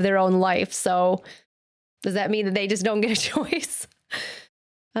matter of their own life. So does that mean that they just don't get a choice?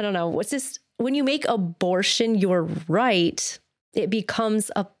 I don't know. What's this? When you make abortion your right, it becomes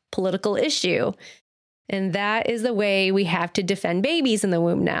a political issue. And that is the way we have to defend babies in the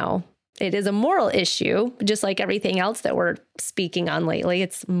womb now. It is a moral issue, just like everything else that we're speaking on lately.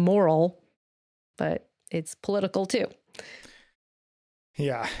 It's moral, but it's political too.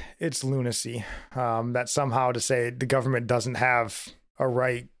 Yeah, it's lunacy. That somehow to say the government doesn't have a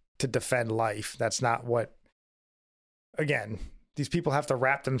right to defend life. That's not what, again, these people have to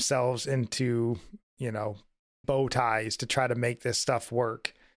wrap themselves into, bow ties to try to make this stuff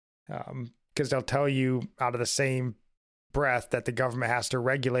work. Because they'll tell you out of the same breath that the government has to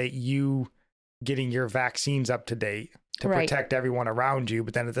regulate you getting your vaccines up to date to protect everyone around you.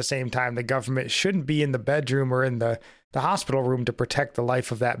 But then at the same time, the government shouldn't be in the bedroom or in the hospital room to protect the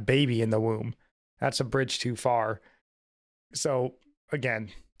life of that baby in the womb. That's a bridge too far. So again,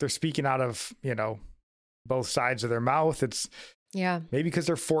 they're speaking out of, both sides of their mouth. It's maybe because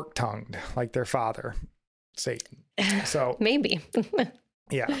they're fork-tongued like their father, Satan. So maybe.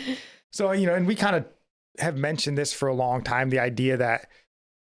 Yeah. So, and we kind of have mentioned this for a long time, the idea that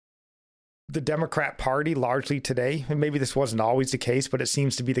the Democrat Party largely today, and maybe this wasn't always the case, but it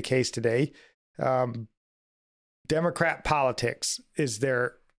seems to be the case today, Democrat politics is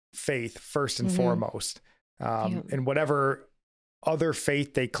their faith first and foremost. And whatever other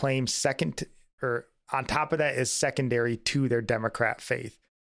faith they claim or on top of that is secondary to their Democrat faith.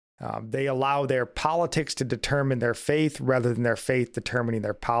 They allow their politics to determine their faith rather than their faith determining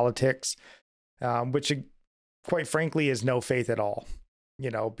their politics, which quite frankly is no faith at all,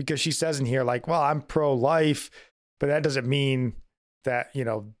 because she says in here, like, well, I'm pro-life, but that doesn't mean that,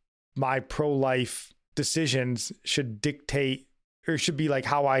 my pro-life decisions should dictate or should be like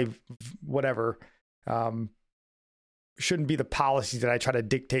how shouldn't be the policies that I try to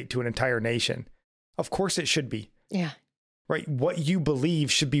dictate to an entire nation. Of course it should be. Yeah. Right. What you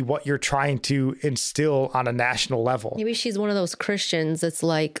believe should be what you're trying to instill on a national level. Maybe she's one of those Christians that's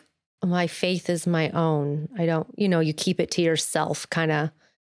like, my faith is my own. I don't, you keep it to yourself, kind of,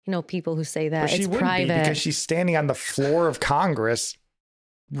 people who say that. But she it's private. Because she's standing on the floor of Congress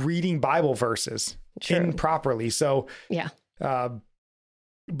reading Bible verses improperly. So, yeah.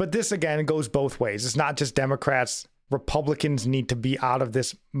 But this, again, goes both ways. It's not just Democrats. Republicans need to be out of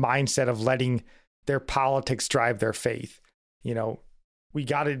this mindset of letting their politics drive their faith. We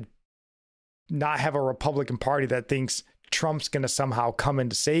got to not have a Republican Party that thinks Trump's going to somehow come in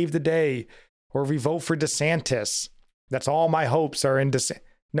to save the day, or we vote for DeSantis. That's all my hopes are in DeSantis.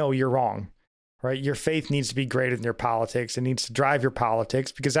 No, you're wrong, right? Your faith needs to be greater than your politics. It needs to drive your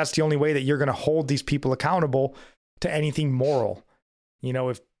politics, because that's the only way that you're going to hold these people accountable to anything moral.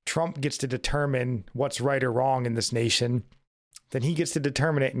 If Trump gets to determine what's right or wrong in this nation, then he gets to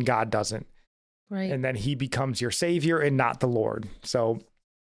determine it and God doesn't. Right. And then he becomes your savior and not the Lord. So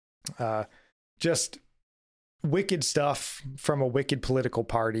just wicked stuff from a wicked political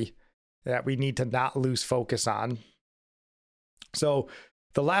party that we need to not lose focus on. So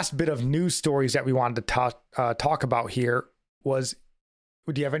the last bit of news stories that we wanted to talk about here was,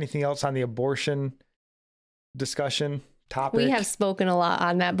 do you have anything else on the abortion discussion topic? We have spoken a lot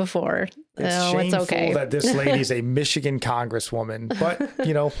on that before. It's shameful okay that this lady is a Michigan congresswoman,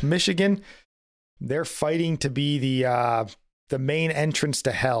 but Michigan, they're fighting to be the main entrance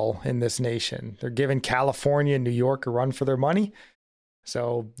to hell in this nation. They're giving California and New York a run for their money.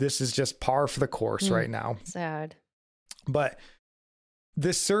 So this is just par for the course right now. Sad. But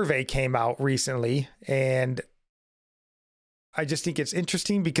this survey came out recently, and I just think it's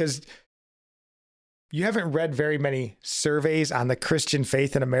interesting because you haven't read very many surveys on the Christian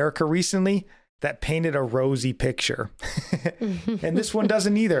faith in America recently that painted a rosy picture. And this one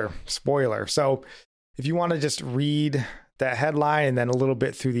doesn't either. Spoiler. So if you want to just read that headline and then a little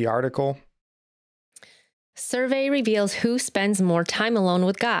bit through the article. Survey reveals who spends more time alone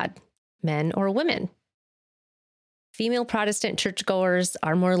with God, men or women. Female Protestant churchgoers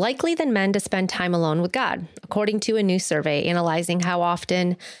are more likely than men to spend time alone with God, according to a new survey analyzing how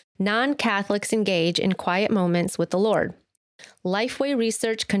often non-Catholics engage in quiet moments with the Lifeway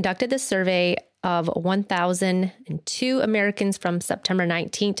Research conducted the survey of 1,002 Americans from September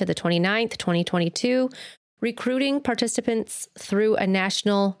 19th to the 29th, 2022, recruiting participants through a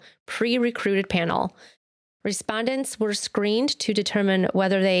national pre-recruited panel. Respondents were screened to determine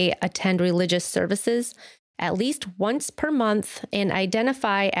whether they attend religious services at least once per month and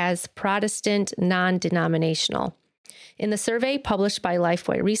identify as Protestant non-denominational. In the survey published by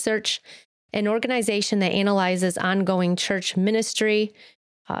Lifeway Research, an organization that analyzes ongoing church ministry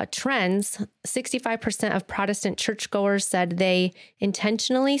trends, 65% of Protestant churchgoers said they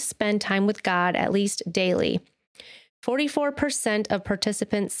intentionally spend time with God at least daily. 44% of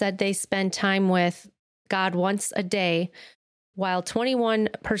participants said they spend time with God once a day, while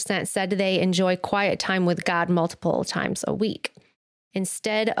 21% said they enjoy quiet time with God multiple times a week,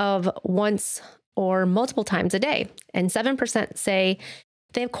 instead of once or multiple times a day. And 7% say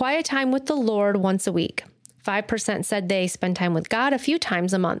they have quiet time with the Lord once a week. 5% said they spend time with God a few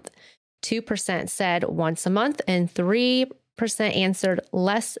times a month. 2% said once a month, and 3% answered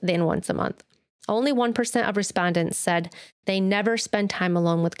less than once a month. Only 1% of respondents said they never spend time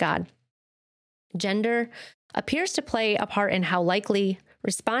alone with God. Gender appears to play a part in how likely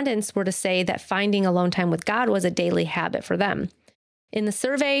respondents were to say that finding alone time with God was a daily habit for them. In the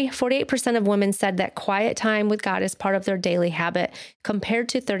survey, 48% of women said that quiet time with God is part of their daily habit, compared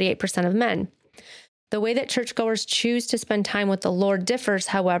to 38% of men. The way that churchgoers choose to spend time with the Lord differs,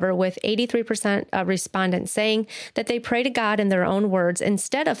 however, with 83% of respondents saying that they pray to God in their own words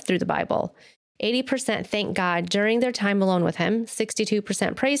instead of through the Bible. 80% thank God during their time alone with Him,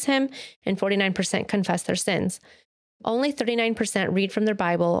 62% praise Him, and 49% confess their sins. Only 39% read from their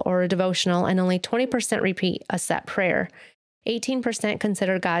Bible or a devotional, and only 20% repeat a set prayer. 18%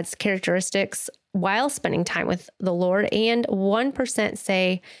 consider God's characteristics while spending time with the Lord, and 1%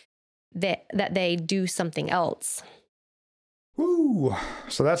 say that they do something else. Woo!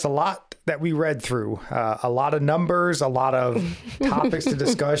 So that's a lot that we read through. A lot of numbers, a lot of topics to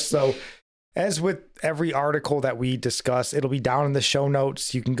discuss. So as with every article that we discuss, it'll be down in the show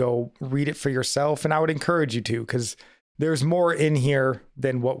notes. You can go read it for yourself, and I would encourage you to, because there's more in here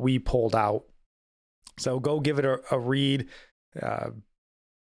than what we pulled out. So go give it a read,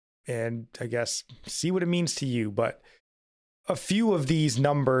 and I guess see what it means to you. But a few of these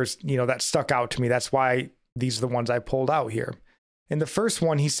numbers, that stuck out to me. That's why these are the ones I pulled out here. In the first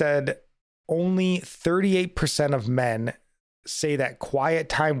one, he said only 38% of men say that quiet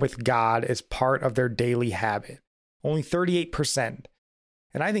time with God is part of their daily habit. Only 38%.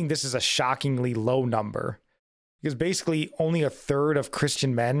 And I think this is a shockingly low number, because basically only a third of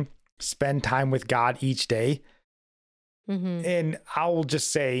Christian men spend time with God each day. Mm-hmm. And I will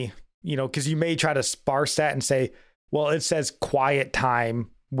just say, because you may try to sparse that and say, well, it says quiet time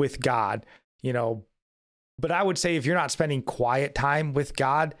with God, but I would say if you're not spending quiet time with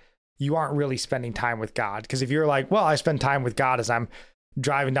God, you aren't really spending time with God. Because if you're like, well, I spend time with God as I'm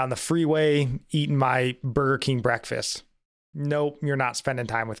driving down the freeway, eating my Burger King breakfast. Nope, you're not spending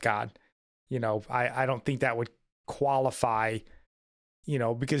time with God. I don't think that would qualify,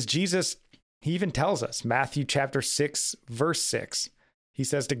 because Jesus, He even tells us, Matthew chapter 6, verse 6, He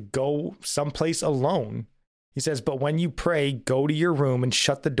says to go someplace alone. He says, but when you pray, go to your room and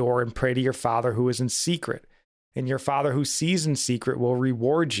shut the door and pray to your Father who is in secret. And your Father who sees in secret will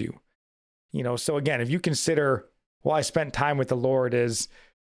reward you. So again, if you consider, well, I spent time with the Lord as,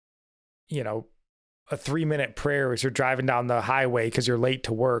 a 3-minute prayer as you're driving down the highway because you're late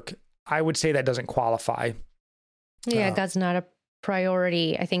to work, I would say that doesn't qualify. Yeah, God's not a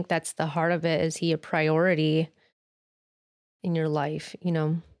priority. I think that's the heart of it. Is He a priority in your life,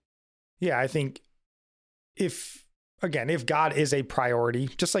 Yeah, I think if God is a priority,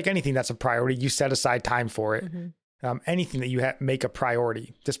 just like anything that's a priority, you set aside time for it. Mm-hmm. Anything that you make a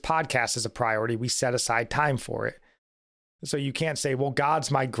priority. This podcast is a priority. We set aside time for it. So you can't say, well, God's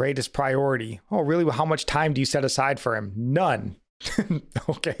my greatest priority. Oh, really? Well, how much time do you set aside for Him? None.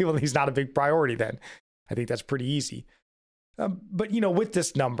 Okay, well, He's not a big priority then. I think that's pretty easy. But, with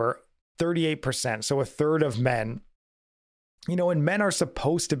this number, 38%, so a third of men, and men are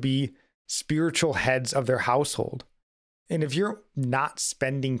supposed to be spiritual heads of their household. And if you're not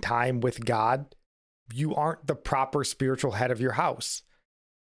spending time with God, you aren't the proper spiritual head of your house.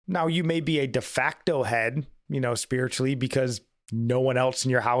 Now, you may be a de facto head, spiritually, because no one else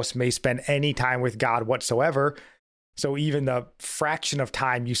in your house may spend any time with God whatsoever. So even the fraction of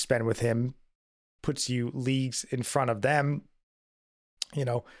time you spend with Him puts you leagues in front of them,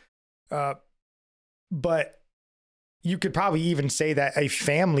 but you could probably even say that a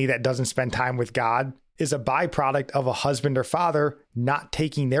family that doesn't spend time with God is a byproduct of a husband or father not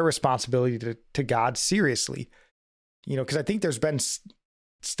taking their responsibility to God seriously. Because I think there's been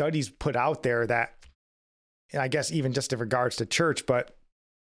studies put out there that, and I guess even just in regards to church, but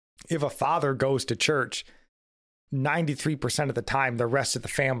if a father goes to church, 93% of the time, the rest of the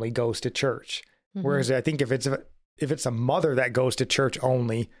family goes to church. Mm-hmm. Whereas I think if it's a mother that goes to church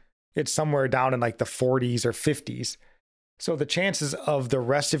only, it's somewhere down in like the 40s or 50s. So the chances of the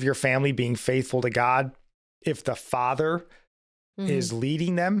rest of your family being faithful to God, if the father is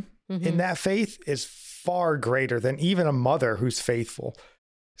leading them in that faith, is far greater than even a mother who's faithful.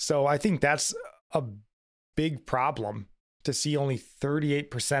 So I think that's a big problem to see only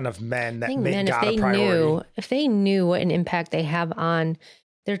 38% of men that make God a priority. If they knew what an impact they have on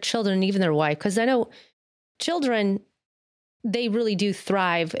their children and even their wife, because I know children, they really do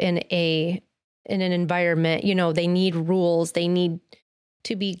thrive in an environment, you know, they need rules, they need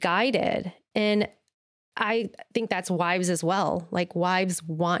to be guided. And I think that's wives as well. Like wives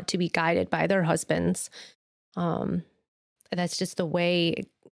want to be guided by their husbands. That's just the way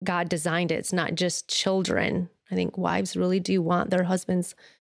God designed it. It's not just children. I think wives really do want their husbands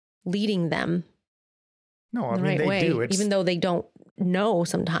leading them. No, I mean, they do. Even though they don't know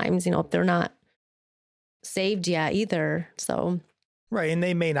sometimes, you know, if they're not saved yet either. So. Right. And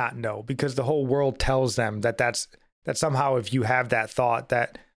they may not know because the whole world tells them that somehow if you have that thought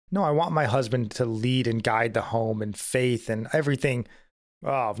that, no, I want my husband to lead and guide the home and faith and everything.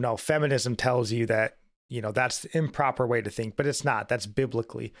 Oh, no, feminism tells you that, you know, that's the improper way to think, but it's not. That's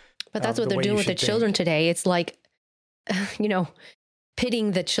biblically. But that's what they're doing with the children today. It's like, you know,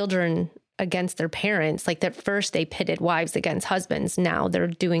 pitting the children against their parents. Like at first they pitted wives against husbands. Now they're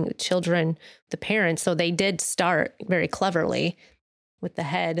doing children, the parents. So they did start very cleverly with the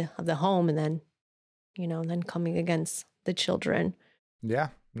head of the home and then, you know, then coming against the children. Yeah,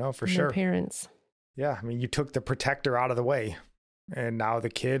 no, for sure. Their parents. Yeah. I mean, you took the protector out of the way and now the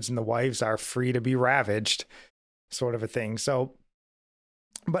kids and the wives are free to be ravaged, sort of a thing. So,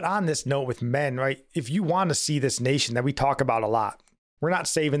 but on this note with men, right? If you want to see this nation that we talk about a lot, we're not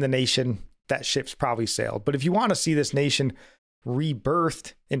saving the nation. That ship's probably sailed. But if you want to see this nation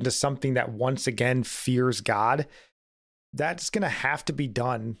rebirthed into something that once again fears God, that's going to have to be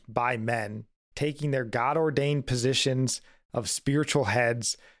done by men taking their God-ordained positions of spiritual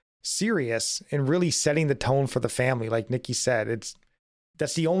heads serious and really setting the tone for the family. Like Nikki said,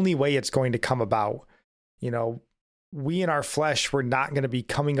 that's the only way it's going to come about. You know, we in our flesh, we're not going to be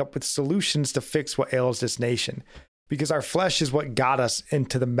coming up with solutions to fix what ails this nation because our flesh is what got us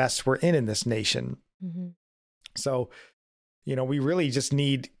into the mess we're in this nation. Mm-hmm. So, you know, we really just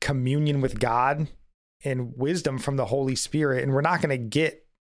need communion with God and wisdom from the Holy Spirit. And we're not going to get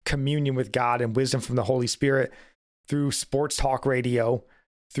communion with God and wisdom from the Holy Spirit through sports talk radio,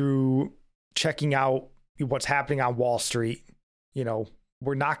 through checking out what's happening on Wall Street. You know,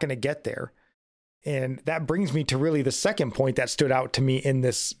 we're not going to get there. And that brings me to really the second point that stood out to me in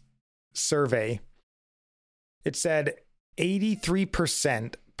this survey. It said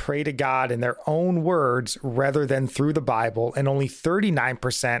 83% pray to God in their own words rather than through the Bible, and only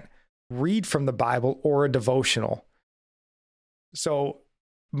 39% read from the Bible or a devotional. So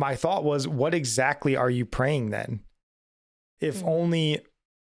my thought was, what exactly are you praying then? If only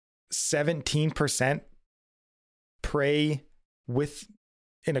 17% pray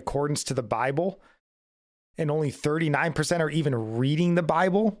in accordance to the Bible, and only 39% are even reading the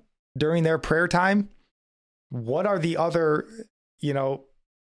Bible during their prayer time, what are the other,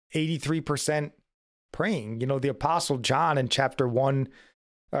 83% praying? You know, the Apostle John in chapter 1,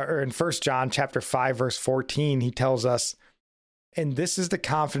 or in 1 John chapter 5, verse 14, he tells us, and this is the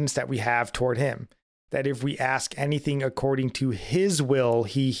confidence that we have toward him, that if we ask anything according to his will,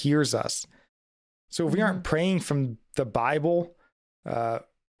 he hears us. So if we aren't praying from the Bible,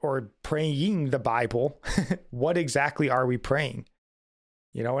 or praying the Bible, what exactly are we praying?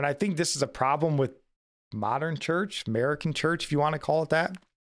 You know, and I think this is a problem with modern church, American church, if you want to call it that.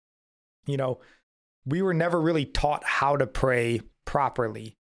 You know, we were never really taught how to pray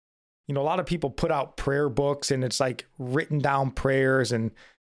properly. You know, a lot of people put out prayer books and it's like written down prayers and,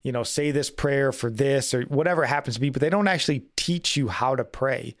 you know, say this prayer for this or whatever it happens to be, but they don't actually teach you how to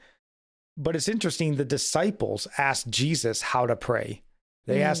pray. But it's interesting, the disciples asked Jesus how to pray.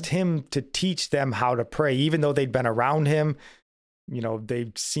 They asked him to teach them how to pray, even though they'd been around him. You know,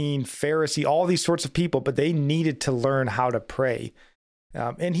 they've seen Pharisee, all these sorts of people, but they needed to learn how to pray.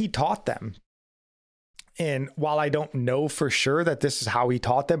 And he taught them. And while I don't know for sure that this is how he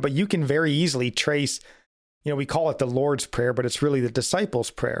taught them, but you can very easily trace, you know, we call it the Lord's Prayer, but it's really the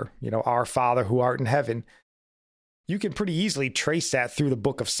disciples' prayer, you know, our Father who art in heaven. You can pretty easily trace that through the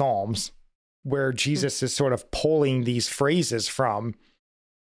book of Psalms, where Jesus is sort of pulling these phrases from.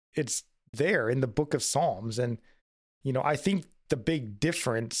 It's there in the book of Psalms. And, you know, I think the big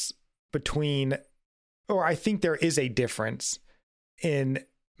difference between, or I think there is a difference in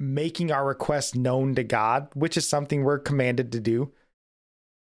making our requests known to God, which is something we're commanded to do.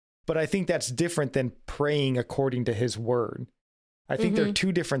 But I think that's different than praying according to his word. I think they're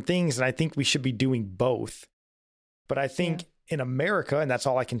two different things, and I think we should be doing both. But I think in America, and that's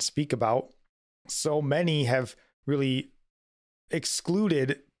all I can speak about, so many have really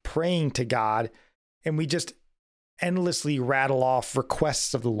excluded praying to God, and we just endlessly rattle off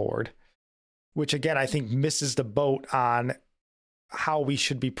requests of the Lord, which again, I think misses the boat on how we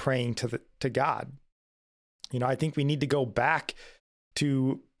should be praying to God. You know, I think we need to go back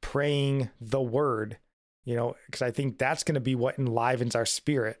to praying the word, you know, because I think that's going to be what enlivens our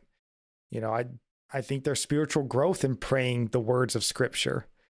spirit. You know, I think there's spiritual growth in praying the words of scripture,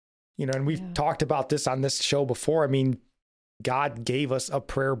 you know, and we've talked about this on this show before. I mean, God gave us a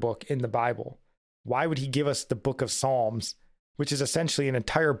prayer book in the Bible. Why would he give us the book of Psalms, which is essentially an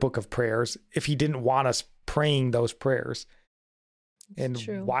entire book of prayers, if he didn't want us praying those prayers? And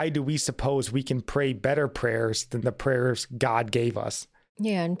why do we suppose we can pray better prayers than the prayers God gave us?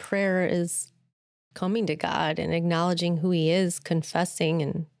 Yeah, and prayer is coming to God and acknowledging who he is, confessing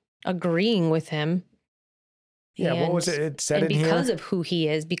and agreeing with him. Yeah, what was it said in here? And because of who he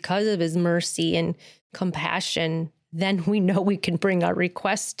is, because of his mercy and compassion, then we know we can bring our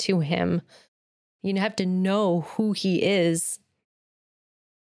requests to him. You have to know who he is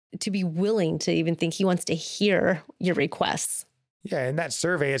to be willing to even think he wants to hear your requests. Yeah, in that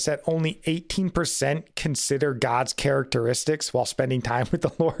survey, it said only 18% consider God's characteristics while spending time with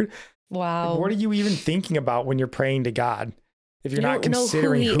the Lord. Wow. Like, what are you even thinking about when you're praying to God? If you're not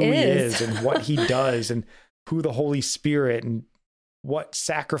considering who he is and what he does and who the Holy Spirit and what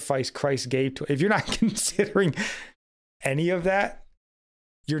sacrifice Christ gave to, if you're not considering any of that,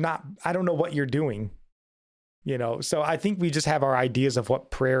 I don't know what you're doing, you know? So I think we just have our ideas of what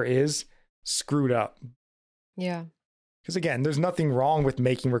prayer is screwed up. Yeah. Because again, there's nothing wrong with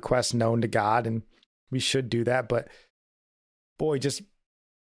making requests known to God, and we should do that. But boy,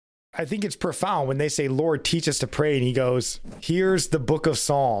 I think it's profound when they say, Lord, teach us to pray. And he goes, here's the book of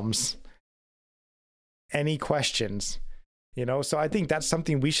Psalms. Any questions? You know, so I think that's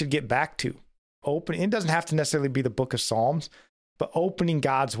something we should get back to. It doesn't have to necessarily be the book of Psalms, but opening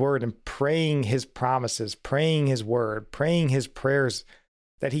God's word and praying his promises, praying his word, praying his prayers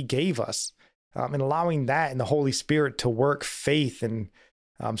that he gave us. And allowing that and the Holy Spirit to work faith and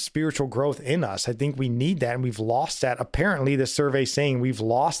spiritual growth in us. I think we need that, and we've lost that. Apparently, the survey saying we've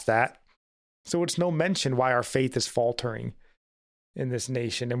lost that. So it's no mention why our faith is faltering in this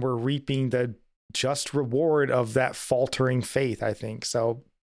nation, and we're reaping the just reward of that faltering faith, I think. So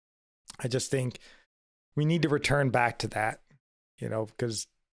I just think we need to return back to that, you know, because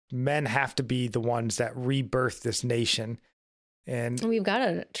men have to be the ones that rebirth this nation. And we've got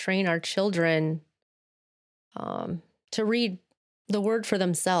to train our children to read the word for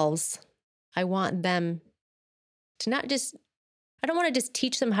themselves. I want them to I don't want to just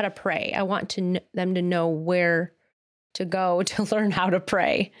teach them how to pray. I want them to know where to go to learn how to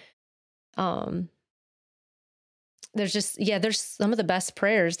pray. There's some of the best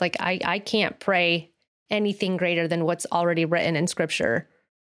prayers. Like I can't pray anything greater than what's already written in scripture.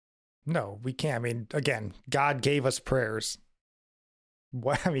 No, we can't. I mean, again, God gave us prayers.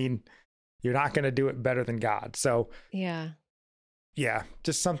 You're not going to do it better than God. So yeah,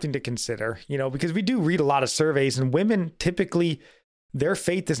 just something to consider, you know, because we do read a lot of surveys, and women typically, their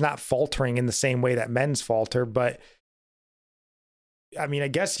faith is not faltering in the same way that men's falter. But I mean, I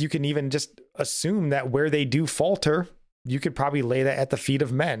guess you can even just assume that where they do falter, you could probably lay that at the feet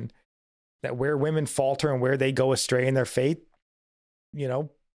of men, that where women falter and where they go astray in their faith, you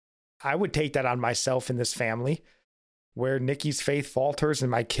know, I would take that on myself in this family. Where Nikki's faith falters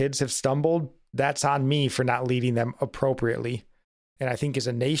and my kids have stumbled, that's on me for not leading them appropriately. And I think as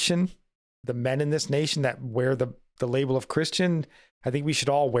a nation, the men in this nation that wear the label of Christian, I think we should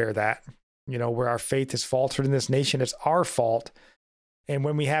all wear that. You know, where our faith has faltered in this nation, it's our fault. And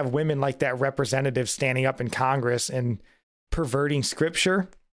when we have women like that representative standing up in Congress and perverting scripture,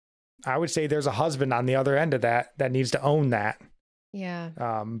 I would say there's a husband on the other end of that needs to own that. Yeah.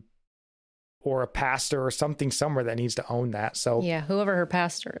 Or a pastor or something somewhere that needs to own that. So yeah, whoever her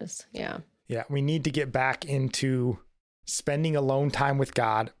pastor is. Yeah. Yeah. We need to get back into spending alone time with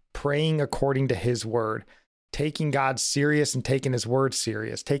God, praying according to his word, taking God serious and taking his word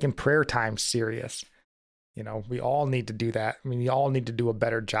serious, taking prayer time serious. You know, we all need to do that. I mean, we all need to do a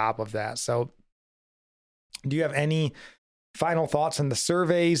better job of that. So do you have any final thoughts on the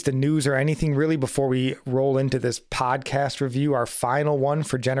surveys, the news, or anything really before we roll into this podcast review, our final one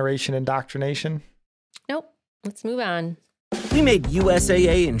for Generation Indoctrination? Nope. Let's move on. We made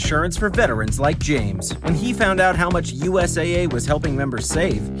USAA insurance for veterans like James. When he found out how much USAA was helping members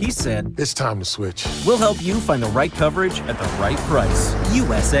save, he said, "It's time to switch." We'll help you find the right coverage at the right price.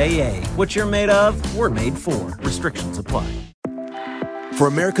 USAA. What you're made of, we're made for. Restrictions apply. For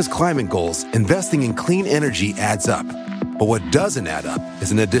America's climate goals, investing in clean energy adds up. But what doesn't add up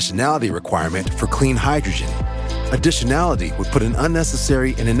is an additionality requirement for clean hydrogen. Additionality would put an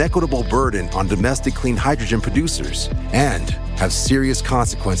unnecessary and inequitable burden on domestic clean hydrogen producers and have serious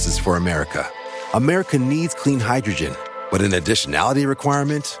consequences for America. America needs clean hydrogen, but an additionality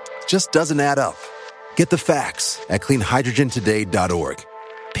requirement just doesn't add up. Get the facts at cleanhydrogentoday.org.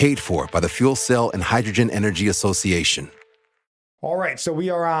 Paid for by the Fuel Cell and Hydrogen Energy Association. All right, so we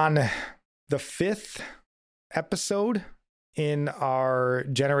are on the 5th episode in our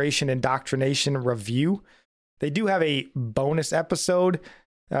Generation Indoctrination review. They do have a bonus episode,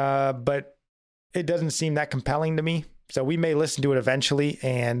 but it doesn't seem that compelling to me. So we may listen to it eventually.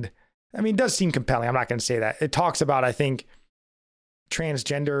 And I mean, it does seem compelling. I'm not going to say that. It talks about, I think,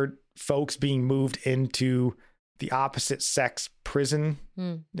 transgender folks being moved into the opposite sex prison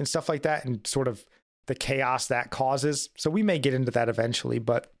and stuff like that, and sort of the chaos that causes. So we may get into that eventually.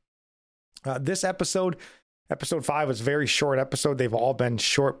 But this episode 5 was a very short episode. They've all been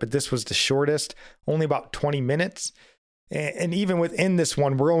short, but this was the shortest, only about 20 minutes. And even within this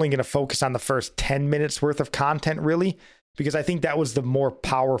one, we're only going to focus on the first 10 minutes worth of content, really, because I think that was the more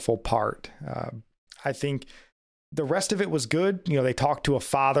powerful part. I think the rest of it was good. You know, they talked to a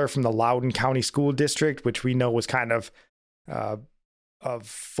father from the Loudoun County School District, which we know was kind of a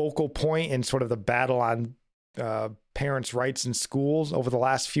focal point in sort of the battle on parents' rights in schools over the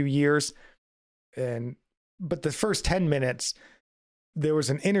last few years. But the first 10 minutes, there was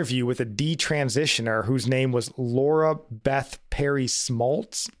an interview with a detransitioner whose name was Laura Beth Perry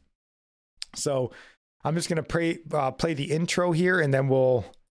Smaltz. So I'm just going to play the intro here, and then we'll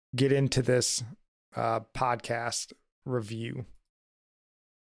get into this podcast review.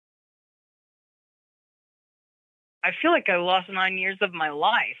 I feel like I lost 9 years of my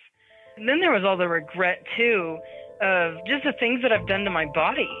life. And then there was all the regret, too, of just the things that I've done to my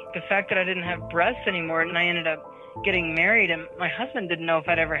body. The fact that I didn't have breasts anymore, and I ended up getting married, and my husband didn't know if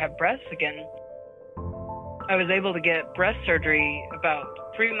I'd ever have breasts again. I was able to get breast surgery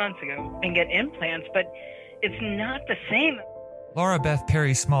about 3 months ago and get implants, but it's not the same. Laura Beth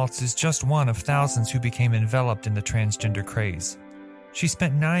Perry Smaltz is just one of thousands who became enveloped in the transgender craze. She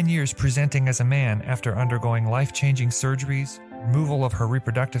spent 9 years presenting as a man after undergoing life-changing surgeries, removal of her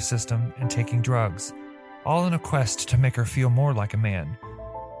reproductive system, and taking drugs, all in a quest to make her feel more like a man.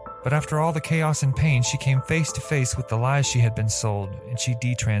 But after all the chaos and pain, she came face to face with the lies she had been sold, and she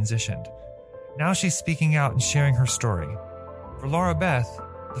detransitioned. Now she's speaking out and sharing her story. For Laura Beth,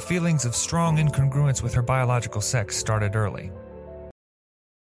 the feelings of strong incongruence with her biological sex started early.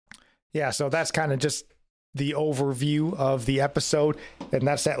 Yeah, so that's kind of just the overview of the episode, and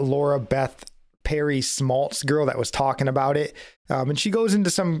that's that Laura Beth Perry Smaltz girl that was talking about it. And she goes into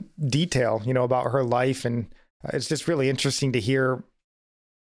some detail, you know, about her life, and it's just really interesting to hear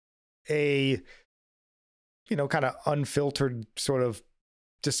a, you know, kind of unfiltered sort of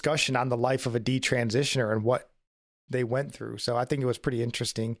discussion on the life of a detransitioner and what they went through. So I think it was pretty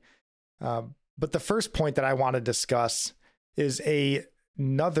interesting. But the first point that I want to discuss is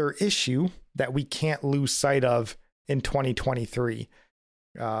another issue that we can't lose sight of in 2023.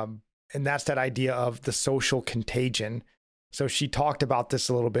 And that's that idea of the social contagion. So she talked about this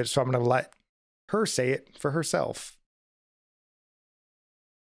a little bit, so I'm going to let her say it for herself.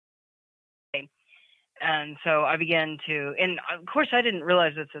 And so I began to, and of course I didn't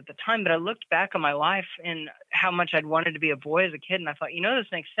realize this at the time, but I looked back on my life and how much I'd wanted to be a boy as a kid. And I thought, you know,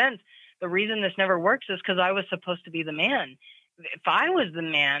 this makes sense. The reason this never works is because I was supposed to be the man. If I was the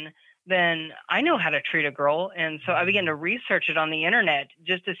man, then I know how to treat a girl. And so I began to research it on the internet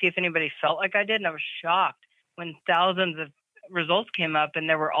just to see if anybody felt like I did. And I was shocked when thousands of results came up and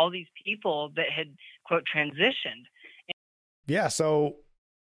there were all these people that had, quote, transitioned. Yeah. So,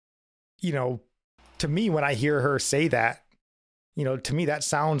 you know, to me, when I hear her say that, you know, to me, that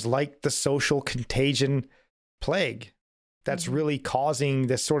sounds like the social contagion plague that's really causing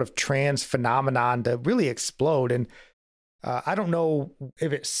this sort of trans phenomenon to really explode. And I don't know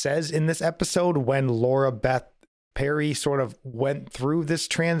if it says in this episode when Laura Beth Perry sort of went through this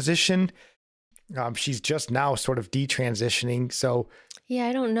transition. She's just now sort of detransitioning. So yeah,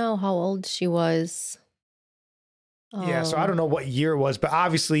 I don't know how old she was. Yeah, so I don't know what year it was, but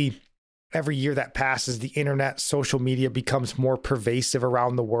obviously every year that passes, the internet, social media becomes more pervasive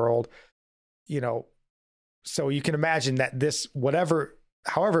around the world, you know. So you can imagine that this,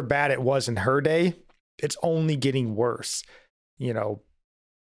 however bad it was in her day, it's only getting worse,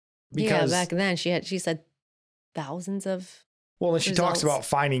 because back then she said thousands of well, and she talks results. about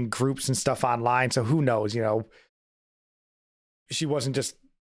finding groups and stuff online. So who knows, she wasn't just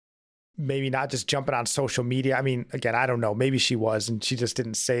maybe not just jumping on social media. I mean, again, I don't know, maybe she was, and she just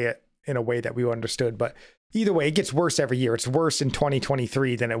didn't say it in a way that we understood, but either way, it gets worse every year. It's worse in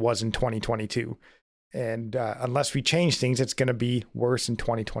 2023 than it was in 2022. And unless we change things, it's going to be worse in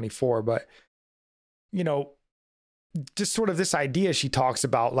 2024. But, just sort of this idea she talks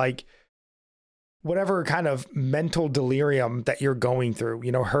about, like, whatever kind of mental delirium that you're going through,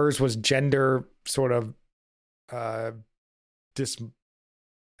 hers was gender sort of,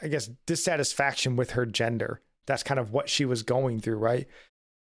 dissatisfaction with her gender. That's kind of what she was going through, right?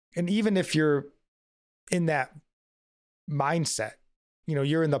 And even if you're in that mindset,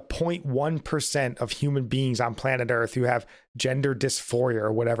 you're in the 0.1% of human beings on planet Earth who have gender dysphoria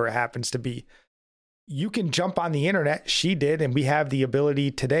or whatever it happens to be. You can jump on the internet. She did. And we have the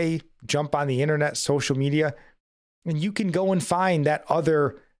ability today, jump on the internet, social media, and you can go and find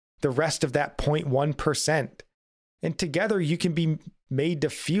the rest of that 0.1%. And together you can be made to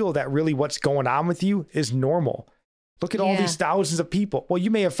feel that really what's going on with you is normal. Look at all these thousands of people. Well, you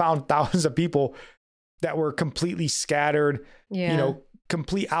may have found thousands of people that were completely scattered,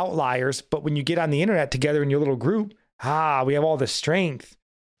 complete outliers. But when you get on the internet together in your little group, we have all this strength.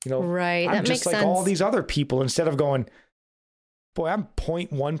 Right. I'm that just makes like sense. all these other people, instead of going, boy, I'm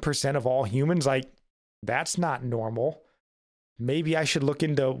 0.1% of all humans. Like, that's not normal. Maybe I should look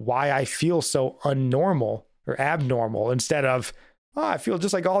into why I feel so unnormal or abnormal instead of, I feel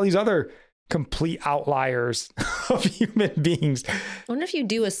just like all these other complete outliers of human beings. I wonder if you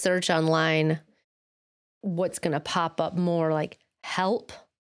do a search online, what's going to pop up more, like help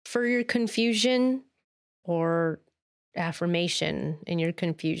for your confusion or affirmation in your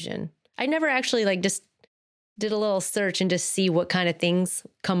confusion. I never actually just did a little search and just see what kind of things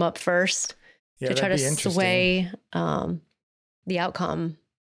come up first to try to sway the outcome.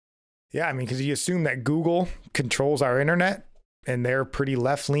 Yeah, I mean, because you assume that Google controls our internet and they're pretty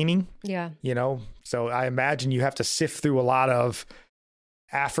left leaning. Yeah. So I imagine you have to sift through a lot of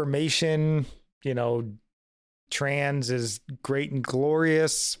affirmation, trans is great and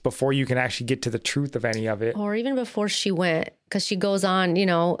glorious before you can actually get to the truth of any of it. Or even before she went, because she goes on,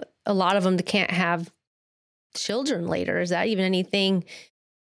 a lot of them can't have children later. Is that even anything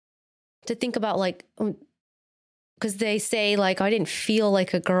to think about? Because they say I didn't feel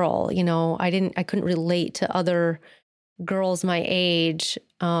like a girl, I couldn't relate to other girls my age.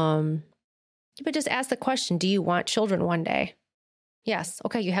 But just ask the question, do you want children one day? Yes.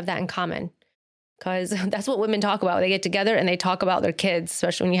 Okay. You have that in common. Because that's what women talk about. They get together and they talk about their kids,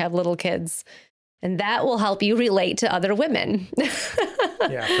 especially when you have little kids. And that will help you relate to other women.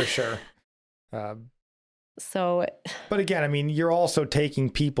 Yeah, for sure. But again, I mean, you're also taking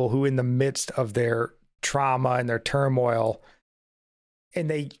people who in the midst of their trauma and their turmoil,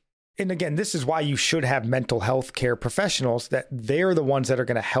 and again, this is why you should have mental health care professionals, that they're the ones that are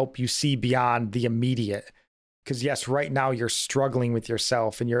going to help you see beyond the immediate. Because yes, right now you're struggling with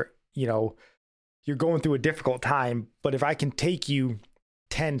yourself and you're going through a difficult time, but if I can take you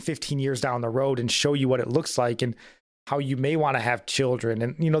 10, 15 years down the road and show you what it looks like and how you may want to have children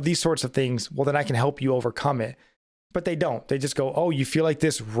and, these sorts of things, well, then I can help you overcome it. But they don't. They just go, oh, you feel like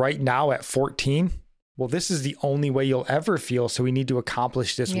this right now at 14? Well, this is the only way you'll ever feel. So we need to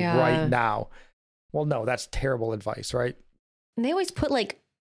accomplish this right now. Well, no, that's terrible advice, right? And they always put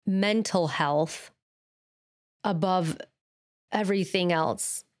mental health above everything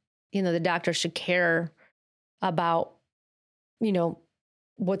else. The doctor should care about,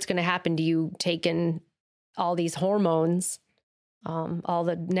 what's going to happen to you taking all these hormones, all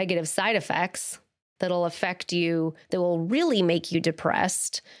the negative side effects that'll affect you, that will really make you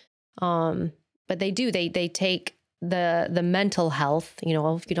depressed. But they do, they take the mental health,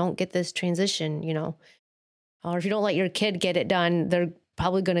 if you don't get this transition, or if you don't let your kid get it done, they're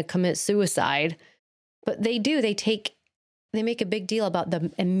probably going to commit suicide. But they make a big deal about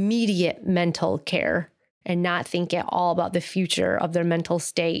the immediate mental care and not think at all about the future of their mental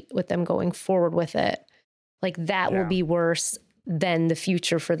state with them going forward with it. That will be worse than the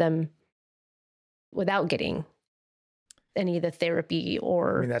future for them without getting any of the therapy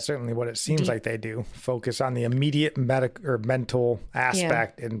or. I mean, that's certainly what it seems like they do. Focus on the immediate mental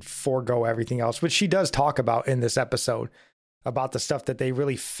aspect and forego everything else, which she does talk about in this episode, about the stuff that they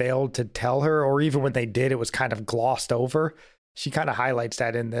really failed to tell her, or even when they did, it was kind of glossed over. She kind of highlights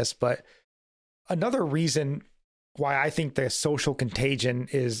that in this. But another reason why I think the social contagion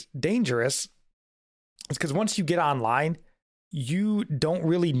is dangerous is because once you get online, you don't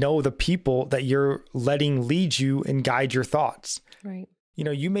really know the people that you're letting lead you and guide your thoughts. Right. You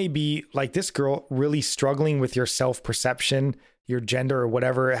know, you may be like this girl, really struggling with your self-perception, your gender, or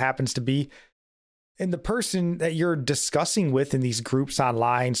whatever it happens to be. And the person that you're discussing with in these groups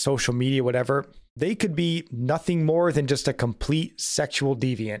online, social media, whatever, they could be nothing more than just a complete sexual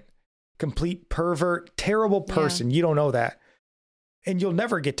deviant, complete pervert, terrible person. You don't know that. And you'll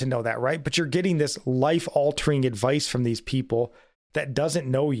never get to know that, right? But you're getting this life-altering advice from these people that doesn't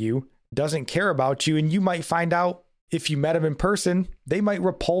know you, doesn't care about you. And you might find out if you met them in person, they might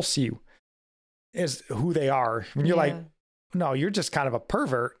repulse you as who they are. And you're like, no, you're just kind of a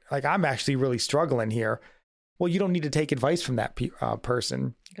pervert. Like, I'm actually really struggling here. Well, you don't need to take advice from that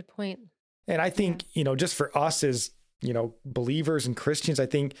person. Good point. And I think, you know, just for us as, you know, believers and Christians, I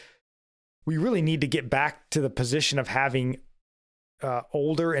think we really need to get back to the position of having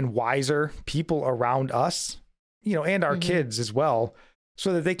older and wiser people around us, you know, and our kids as well,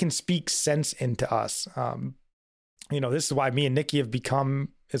 so that they can speak sense into us. You know, this is why me and Nikki have become,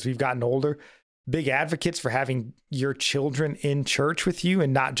 as we've gotten older, big advocates for having your children in church with you,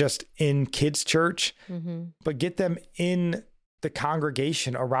 and not just in kids' church, but get them in the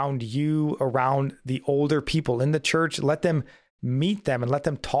congregation around you, around the older people in the church. Let them meet them and let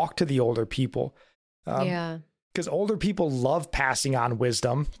them talk to the older people. Because older people love passing on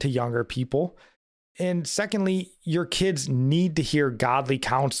wisdom to younger people. And secondly, your kids need to hear godly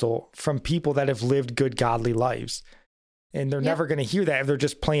counsel from people that have lived good, godly lives. And they're never going to hear that if they're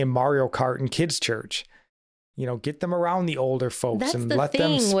just playing Mario Kart in kids' church. You know, get them around the older folks and let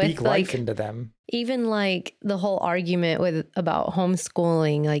them speak life into them. Even like the whole argument about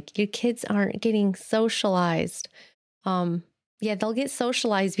homeschooling, like your kids aren't getting socialized. They'll get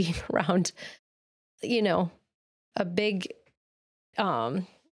socialized being around, you know, a big, just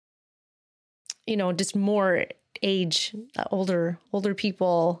more age, older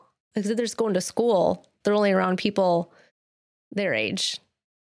people, because they're just going to school. They're only around people their age.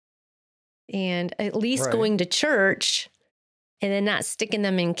 And at least going to church and then not sticking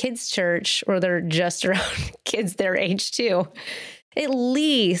them in kids' church, or they're just around kids their age too. At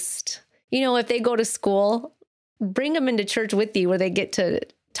least, you know, if they go to school, bring them into church with you where they get to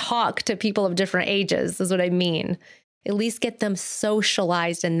talk to people of different ages, is what I mean. At least get them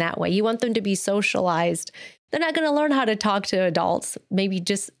socialized in that way. You want them to be socialized. They're not going to learn how to talk to adults, maybe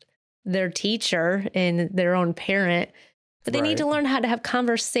just their teacher and their own parent, but they need to learn how to have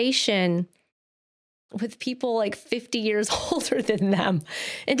conversation with people like 50 years older than them,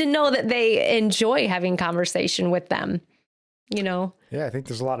 and to know that they enjoy having conversation with them, you know? Yeah, I think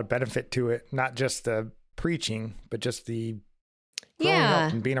there's a lot of benefit to it, not just the preaching, but just the growing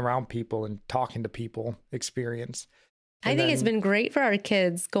up and being around people and talking to people experience. I think it's been great for our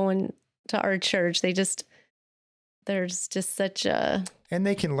kids going to our church. There's just such a... And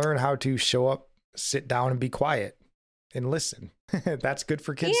they can learn how to show up, sit down, and be quiet and listen. That's good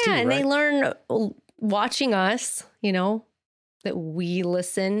for kids too, right? And they learn watching us, you know, that we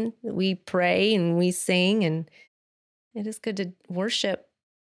listen, that we pray and we sing, and it is good to worship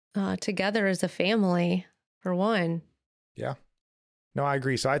together as a family, for one. Yeah. No, I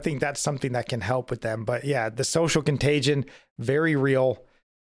agree. So I think that's something that can help with them. But yeah, the social contagion, very real.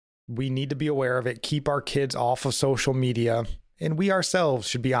 We need to be aware of it. Keep our kids off of social media. And we ourselves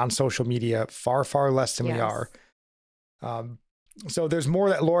should be on social media far, far less than we are. So there's more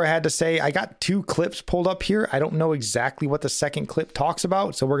that Laura had to say. I got 2 clips pulled up here. I don't know exactly what the second clip talks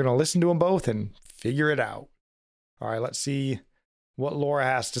about, so we're going to listen to them both and figure it out. All right, let's see what Laura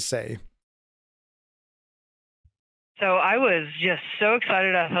has to say. So I was just so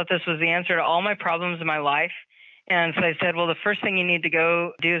excited. I thought this was the answer to all my problems in my life. And so I said, well, the first thing you need to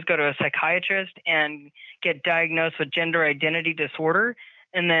go do is go to a psychiatrist and get diagnosed with gender identity disorder.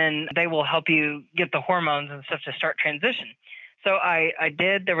 And then they will help you get the hormones and stuff to start transition. So I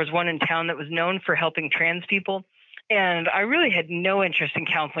did. There was one in town that was known for helping trans people. And I really had no interest in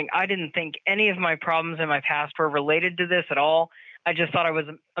counseling. I didn't think any of my problems in my past were related to this at all. I just thought I was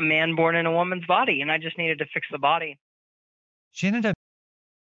a man born in a woman's body, and I just needed to fix the body. She ended up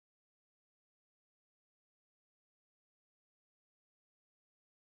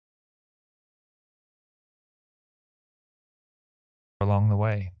along the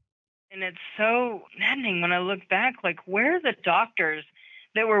way. And it's so maddening when I look back, like, where are the doctors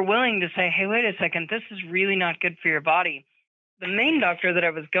that were willing to say, hey, wait a second, this is really not good for your body? The main doctor that I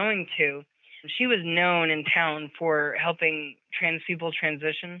was going to, she was known in town for helping trans people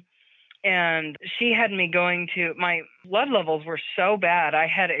transition. And she had me going to, my blood levels were so bad. I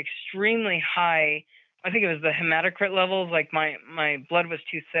had extremely high, I think it was the hematocrit levels, like my blood was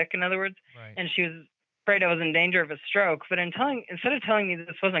too thick, in other words. Right. And she was afraid I was in danger of a stroke. But instead of telling me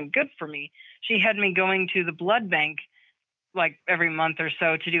this wasn't good for me, she had me going to the blood bank like every month or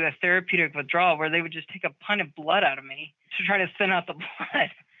so to do a therapeutic withdrawal where they would just take a pint of blood out of me to try to thin out the blood.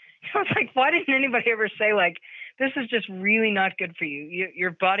 I was like, why didn't anybody ever say, like, this is just really not good for you,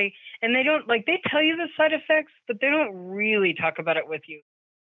 your body? And they don't, like, they tell you the side effects, but they don't really talk about it with you.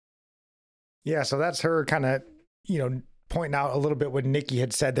 Yeah, so that's her kind of, pointing out a little bit what Nikki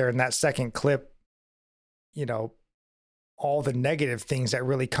had said there in that second clip, all the negative things that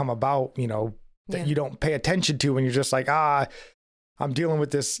really come about, that you don't pay attention to when you're just like, I'm dealing with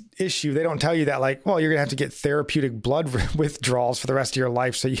this issue. They don't tell you that, like, well, you're going to have to get therapeutic blood withdrawals for the rest of your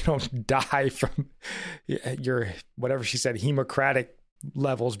life so you don't die from your, whatever she said, hemocratic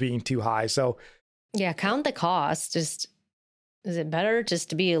levels being too high. So, yeah, count the cost. Is it better just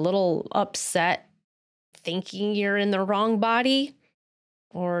to be a little upset thinking you're in the wrong body,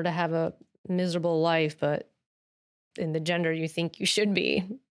 or to have a miserable life, but in the gender you think you should be,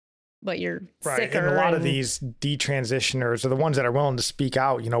 but you're sicker? And a lot of these detransitioners are the ones that are willing to speak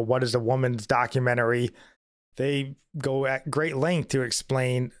out. What is a woman's documentary? They go at great length to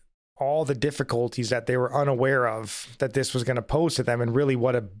explain all the difficulties that they were unaware of that this was going to pose to them, and really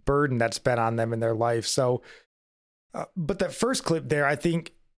what a burden that's been on them in their life. So, but that first clip there, I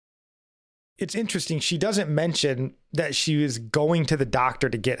think it's interesting. She doesn't mention that she was going to the doctor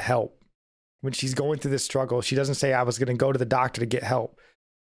to get help. When she's going through this struggle, she doesn't say, I was going to go to the doctor to get help.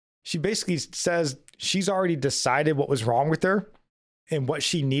 She basically says she's already decided what was wrong with her and what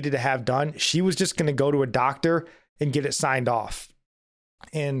she needed to have done. She was just going to go to a doctor and get it signed off.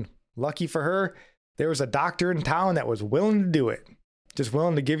 And lucky for her, there was a doctor in town that was willing to do it, just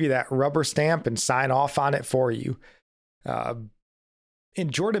willing to give you that rubber stamp and sign off on it for you. And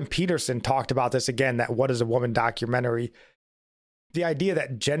Jordan Peterson talked about this again, that What is a Woman documentary. The idea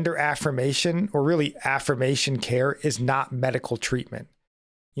that gender affirmation, or really affirmation care, is not medical treatment.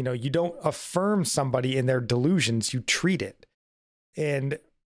 You don't affirm somebody in their delusions, you treat it. And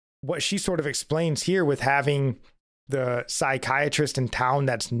what she sort of explains here with having the psychiatrist in town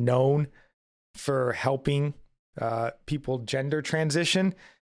that's known for helping people gender transition,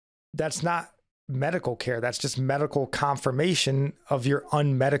 that's not medical care. That's just medical confirmation of your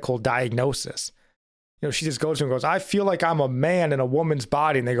unmedical diagnosis. She just goes and goes, I feel like I'm a man in a woman's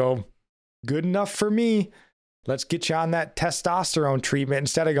body. And they go, good enough for me. Let's get you on that testosterone treatment,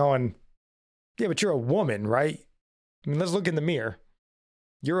 instead of going, yeah, but you're a woman, right? I mean, let's look in the mirror.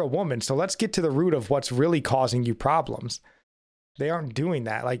 You're a woman. So let's get to the root of what's really causing you problems. They aren't doing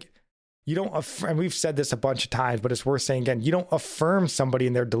that. Like, you don't, and we've said this a bunch of times, but it's worth saying again, you don't affirm somebody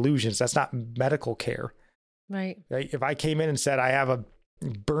in their delusions. That's not medical care. Right. If I came in and said, I have a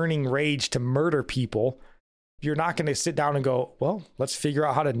burning rage to murder people, you're not going to sit down and go, well, let's figure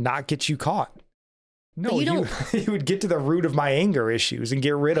out how to not get you caught. No, you would get to the root of my anger issues and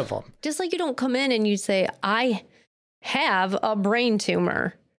get rid of them. Just like you don't come in and you say, I have a brain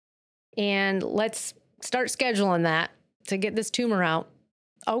tumor and let's start scheduling that to get this tumor out.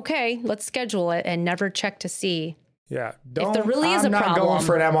 Okay, let's schedule it, and never check to see. Yeah. If there really is a problem. I'm not going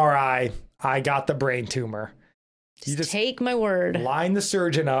for an MRI. I got the brain tumor. You just take my word. Line the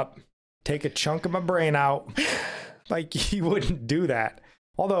surgeon up, take a chunk of my brain out. Like, you wouldn't do that.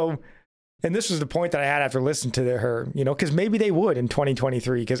 Although, and this was the point that I had after listening to her, because maybe they would in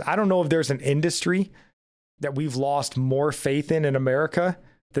 2023, because I don't know if there's an industry that we've lost more faith in America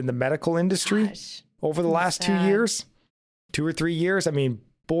than the medical industry over the last 2 years, 2 or 3 years. I mean,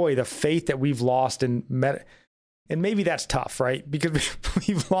 boy, the faith that we've lost in and maybe that's tough, right? Because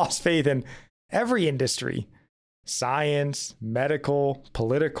we've lost faith in every industry, science, medical,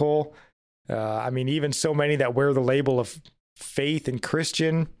 political. I mean, even so many that wear the label of faith and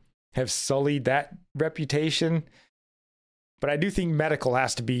Christian have sullied that reputation. But I do think medical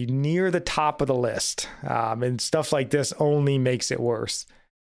has to be near the top of the list. And stuff like this only makes it worse.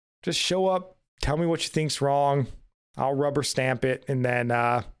 Just show up, tell me what you think's wrong. I'll rubber stamp it. And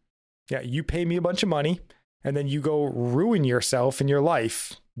then, you pay me a bunch of money and then you go ruin yourself in your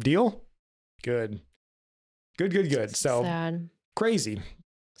life. Deal? Good. Good. So sad. Crazy.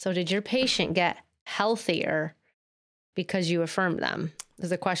 So did your patient get healthier because you affirmed them? Is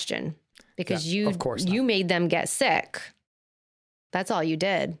the question. Because of course not. You made them get sick. That's all you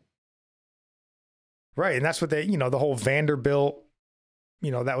did. Right. And that's what they, the whole Vanderbilt,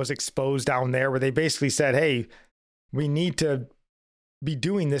 that was exposed down there, where they basically said, hey, we need to be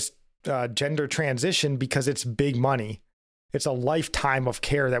doing this gender transition because it's big money. It's a lifetime of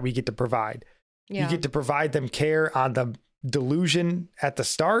care that we get to provide. Yeah. You get to provide them care on the delusion at the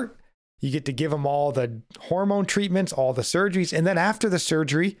start. You get to give them all the hormone treatments, all the surgeries. And then after the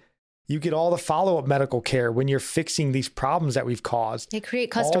surgery, You get all the follow-up medical care when you're fixing these problems that we've caused. They create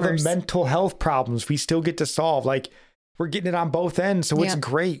customers. All the mental health problems we still get to solve. Like, we're getting it on both ends. So it's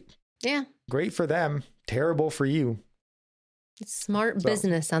great. Yeah. Great for them. Terrible for you. It's smart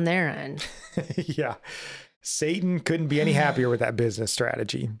business on their end. Yeah. Satan couldn't be any happier with that business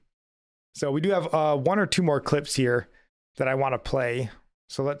strategy. So we do have one or two more clips here that I want to play.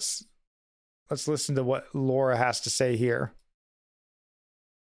 So let's listen to what Laura has to say here.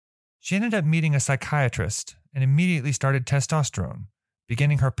 She ended up meeting a psychiatrist and immediately started testosterone,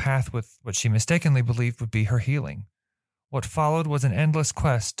 beginning her path with what she mistakenly believed would be her healing. What followed was an endless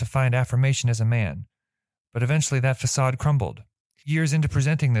quest to find affirmation as a man, but eventually that facade crumbled. Years into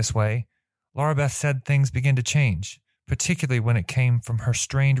presenting this way, Laura Beth said things began to change, particularly when it came from her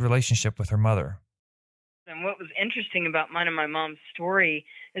strained relationship with her mother. And what was interesting about mine and my mom's story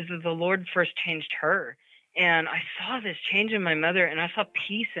is that the Lord first changed her. And I saw this change in my mother, and I saw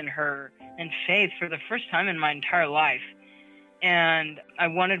peace in her and faith for the first time in my entire life. And I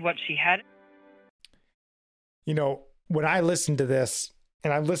wanted what she had. You know, when I listened to this,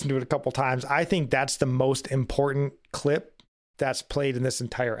 and I've listened to it a couple times, I think that's the most important clip that's played in this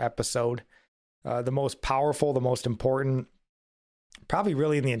entire episode. The most powerful, the most important, probably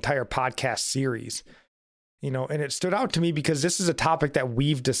really in the entire podcast series. You know, and it stood out to me because this is a topic that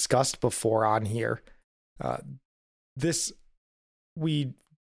we've discussed before on here. We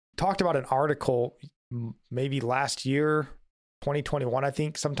talked about an article maybe last year, 2021, I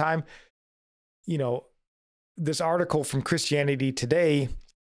think sometime, you know, this article from Christianity Today,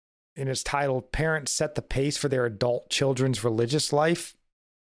 and it's titled "Parents Set the Pace for Their Adult Children's Religious Life."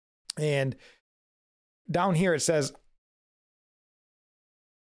 And down here it says,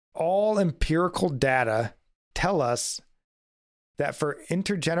 all empirical data tell us that for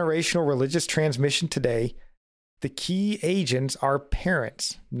intergenerational religious transmission today, the key agents are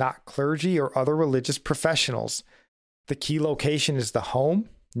parents, not clergy or other religious professionals. The key location is the home,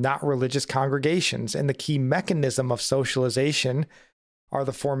 not religious congregations. And the key mechanism of socialization are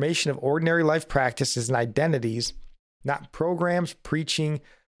the formation of ordinary life practices and identities, not programs, preaching,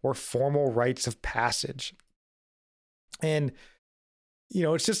 or formal rites of passage. And you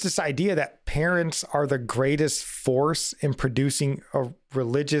know, it's just this idea that parents are the greatest force in producing a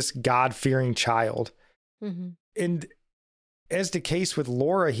religious, God-fearing child. Mm-hmm. And as the case with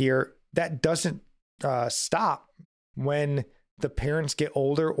Laura here, that doesn't stop when the parents get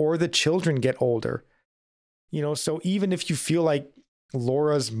older or the children get older. You know, so even if you feel like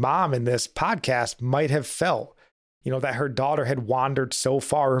Laura's mom in this podcast might have felt, you know, that her daughter had wandered so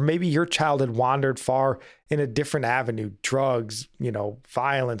far, or maybe your child had wandered far in a different avenue, drugs, you know,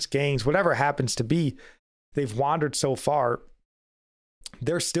 violence, gangs, whatever it happens to be, they've wandered so far,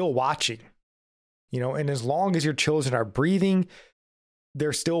 they're still watching, you know, and as long as your children are breathing,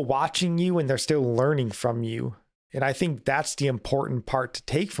 they're still watching you and they're still learning from you. And I think that's the important part to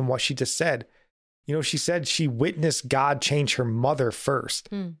take from what she just said. You know, she said she witnessed God change her mother first.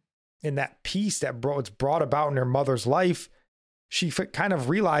 And that peace that was brought about in her mother's life, she kind of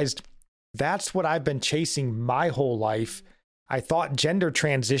realized that's what I've been chasing my whole life. I thought gender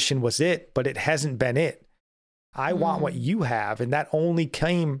transition was it, but it hasn't been it. I want what you have. And that only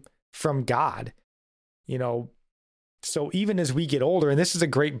came from God, you know. So even as we get older, and this is a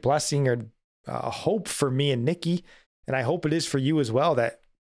great blessing or hope for me and Nikki, and I hope it is for you as well, that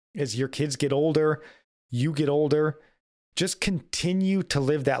as your kids get older, you get older, just continue to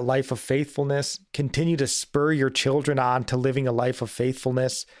live that life of faithfulness. Continue to spur your children on to living a life of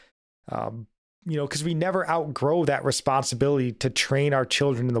faithfulness. You know, because we never outgrow that responsibility to train our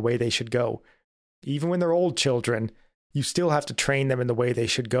children in the way they should go. Even when they're old children, you still have to train them in the way they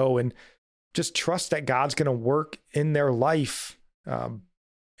should go, and just trust that God's going to work in their life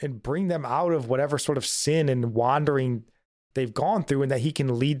and bring them out of whatever sort of sin and wandering they've gone through, and that He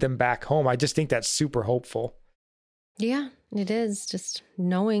can lead them back home. I just think that's super hopeful. Yeah, it is. Just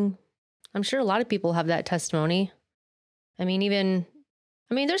knowing. I'm sure a lot of people have that testimony. I mean,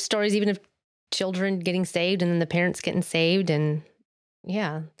 there's stories even of children getting saved and then the parents getting saved. And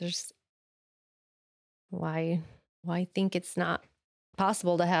yeah, there's why think it's not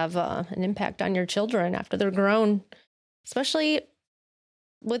possible to have an impact on your children after they're grown, especially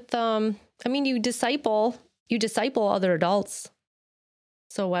with, you disciple other adults.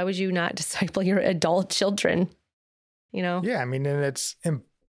 So why would you not disciple your adult children? You know? Yeah, and it's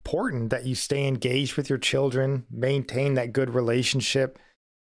important that you stay engaged with your children, maintain that good relationship,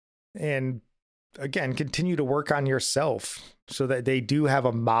 and again, continue to work on yourself so that they do have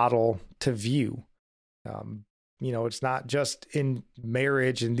a model to view. You know, it's not just in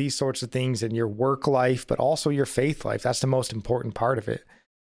marriage and these sorts of things in your work life, but also your faith life. That's the most important part of it.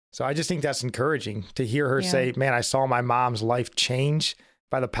 So I just think that's encouraging to hear her Yeah. say, man, I saw my mom's life change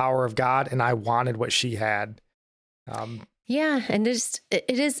by the power of God, and I wanted what she had. Yeah. And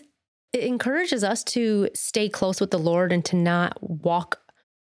it encourages us to stay close with the Lord and to not walk,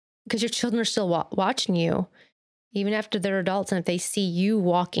 because your children are still watching you, even after they're adults. And if they see you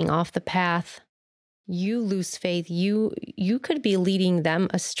walking off the path, you lose faith. You could be leading them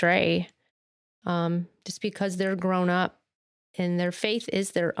astray, just because they're grown up and their faith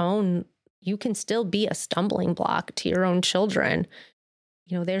is their own. You can still be a stumbling block to your own children.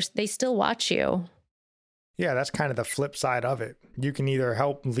 They still watch you. Yeah, that's kind of the flip side of it. You can either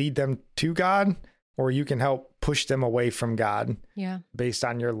help lead them to God, or you can help push them away from God. Yeah. Based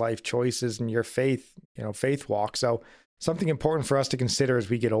on your life choices and your faith walk. So something important for us to consider as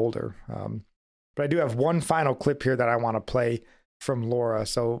we get older. But I do have one final clip here that I want to play from Laura.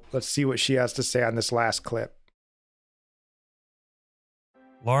 So let's see what she has to say on this last clip.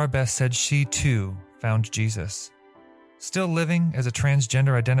 Laura Beth said she, too, found Jesus. Still living as a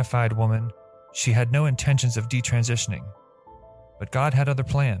transgender-identified woman, she had no intentions of detransitioning. But God had other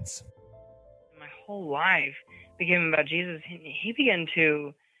plans. My whole life became about Jesus. He began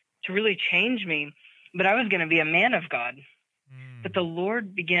to really change me, but I was going to be a man of God. But the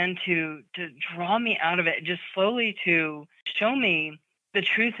Lord began to draw me out of it, just slowly to show me the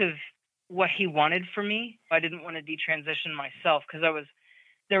truth of what he wanted for me. I didn't want to detransition myself because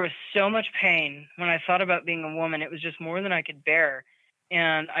there was so much pain when I thought about being a woman. It was just more than I could bear.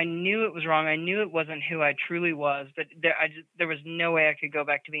 And I knew it was wrong. I knew it wasn't who I truly was, but there was no way I could go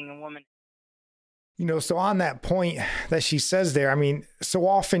back to being a woman. So on that point that she says there, I mean, so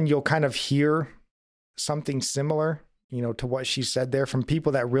often you'll kind of hear something similar, to what she said there from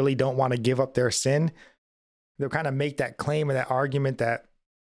people that really don't want to give up their sin. They'll kind of make that claim or that argument that,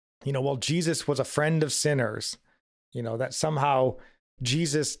 well, Jesus was a friend of sinners, that somehow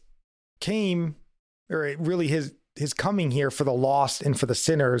Jesus came, or really his coming here for the lost and for the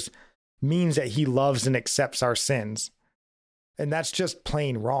sinners means that he loves and accepts our sins. And that's just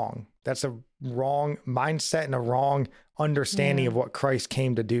plain wrong. That's a wrong mindset and a wrong understanding of what Christ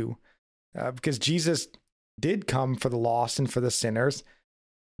came to do. Because Jesus did come for the lost and for the sinners,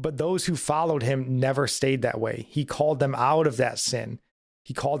 but those who followed him never stayed that way. He called them out of that sin.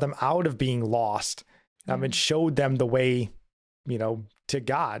 He called them out of being lost, and showed them the way, to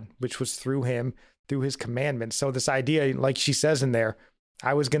God, which was through him, through his commandments. So this idea, like she says in there,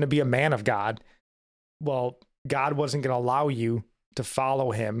 I was going to be a man of God. Well, God wasn't going to allow you to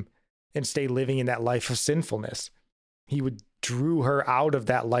follow him and stay living in that life of sinfulness. He drew her out of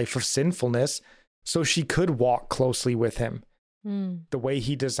that life of sinfulness so she could walk closely with him the way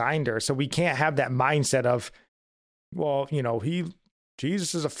he designed her. So we can't have that mindset of, well,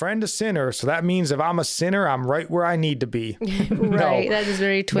 Jesus is a friend of sinners, so that means if I'm a sinner, I'm right where I need to be. Right. No, that is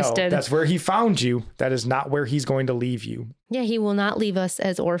very twisted. No, that's where he found you. That is not where he's going to leave you. Yeah, he will not leave us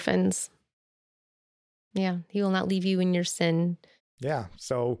as orphans. Yeah, he will not leave you in your sin. Yeah.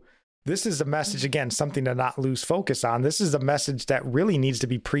 So this is a message, again, something to not lose focus on. This is a message that really needs to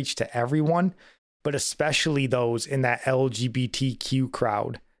be preached to everyone, but especially those in that LGBTQ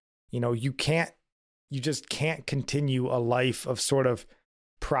crowd. You just can't continue a life of sort of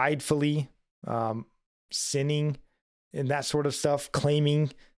pridefully sinning and that sort of stuff,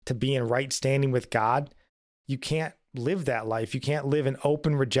 claiming to be in right standing with God. You can't live that life. You can't live in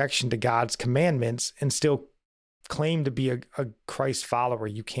open rejection to God's commandments and still claim to be a Christ follower.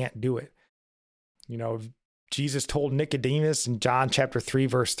 You can't do it. Jesus told Nicodemus in John chapter 3,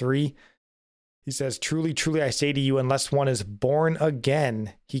 verse 3, he says, truly, truly, I say to you, unless one is born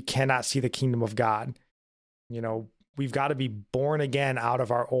again, he cannot see the kingdom of God. We've got to be born again out of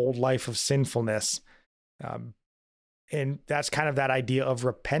our old life of sinfulness. And that's kind of that idea of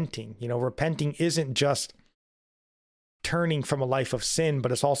repenting. Repenting isn't just turning from a life of sin,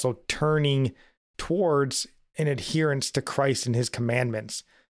 but it's also turning towards an adherence to Christ and his commandments,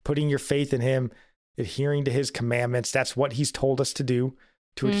 putting your faith in him, adhering to his commandments. That's what he's told us to do.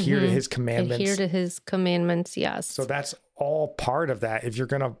 To adhere to his commandments. Adhere to his commandments, yes. So that's all part of that. If you're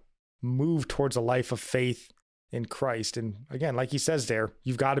going to move towards a life of faith in Christ. And again, like he says there,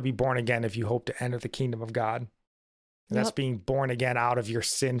 you've got to be born again if you hope to enter the kingdom of God. And that's being born again out of your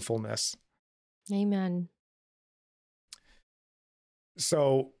sinfulness. Amen.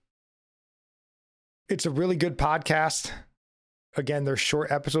 So it's a really good podcast. Again, they're short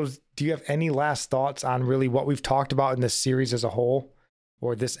episodes. Do you have any last thoughts on really what we've talked about in this series as a whole?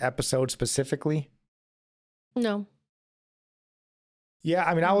 Or this episode specifically? No. Yeah,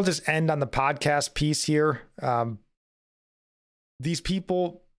 I mean, I will just end on the podcast piece here. These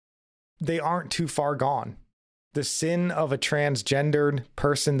people, they aren't too far gone. The sin of a transgendered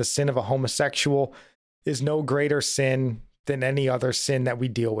person, the sin of a homosexual, is no greater sin than any other sin that we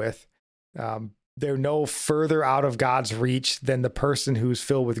deal with. They're no further out of God's reach than the person who's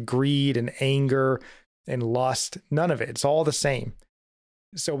filled with greed and anger and lust. None of it. It's all the same.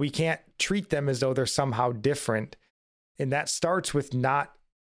 So we can't treat them as though they're somehow different. And that starts with not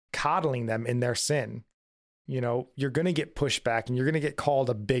coddling them in their sin. You're going to get pushback and you're going to get called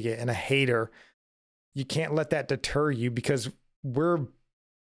a bigot and a hater. You can't let that deter you, because we're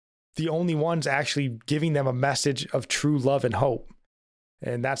the only ones actually giving them a message of true love and hope.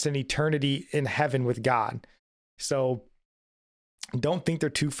 And that's an eternity in heaven with God. So don't think they're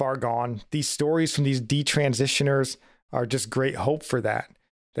too far gone. These stories from these detransitioners are just great hope for that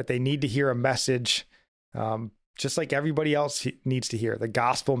they need to hear a message, just like everybody else needs to hear the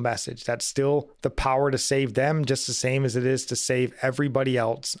gospel message. That's still the power to save them, just the same as it is to save everybody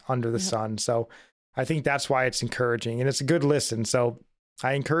else under the sun. So I think that's why it's encouraging, and it's a good listen. So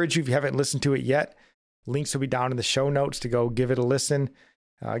I encourage you, if you haven't listened to it yet, links will be down in the show notes to go give it a listen.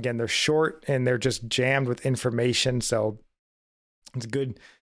 Again, they're short and they're just jammed with information. So it's good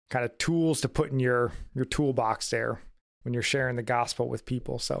kind of tools to put in your toolbox there when you're sharing the gospel with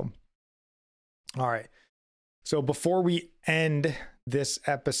people. So, all right. So before we end this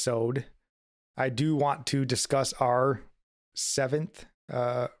episode, I do want to discuss our seventh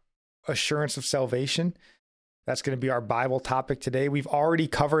assurance of salvation. That's going to be our Bible topic today. We've already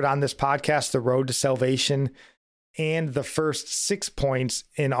covered on this podcast the road to salvation and the first 6 points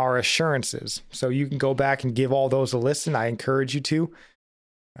in our assurances. So you can go back and give all those a listen. I encourage you to.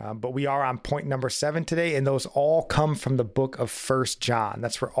 But we are on point number 7 today, and those all come from the book of 1 John.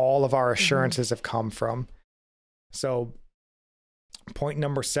 That's where all of our assurances have come from. So point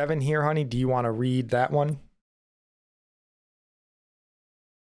number 7 here, honey, do you want to read that one?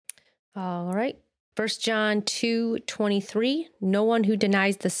 All right. 1 John 2:23, no one who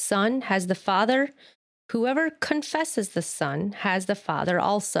denies the Son has the Father. Whoever confesses the Son has the Father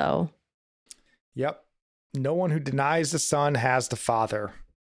also. Yep. No one who denies the Son has the Father.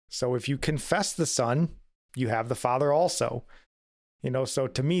 So if you confess the Son, you have the Father also. So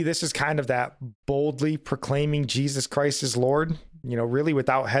to me, this is kind of that boldly proclaiming Jesus Christ as Lord, really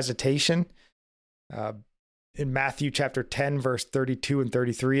without hesitation. In Matthew chapter 10, verse 32 and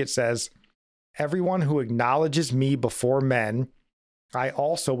 33, it says, everyone who acknowledges me before men, I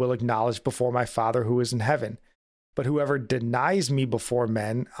also will acknowledge before my Father who is in heaven. But whoever denies me before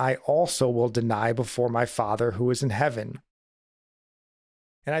men, I also will deny before my Father who is in heaven.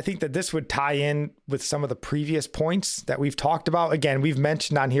 And I think that this would tie in with some of the previous points that we've talked about. Again, we've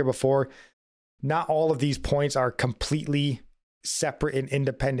mentioned on here before, not all of these points are completely separate and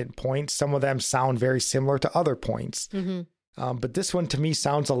independent points. Some of them sound very similar to other points. But this one to me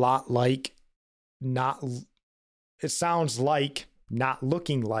sounds a lot like not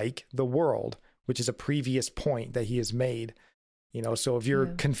looking like the world, which is a previous point that he has made. So if you're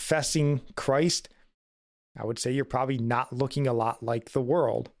confessing Christ, I would say you're probably not looking a lot like the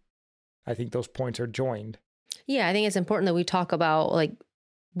world. I think those points are joined. Yeah, I think it's important that we talk about, like,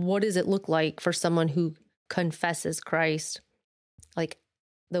 what does it look like for someone who confesses Christ? Like,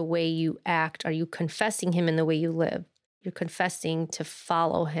 the way you act. Are you confessing him in the way you live? You're confessing to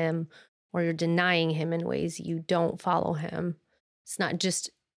follow him, or you're denying him in ways you don't follow him. It's not just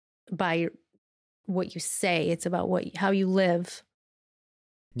by what you say, it's about how you live.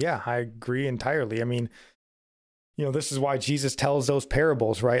 Yeah, I agree entirely. I mean, this is why Jesus tells those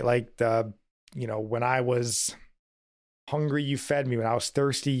parables, right? Like when I was hungry, you fed me. When I was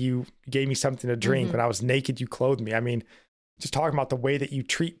thirsty, you gave me something to drink. When I was naked, you clothed me. I mean, just talking about the way that you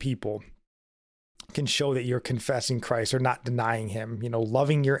treat people can show that you're confessing Christ or not denying him,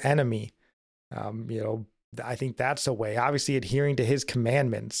 loving your enemy. I think that's a way. Obviously, adhering to his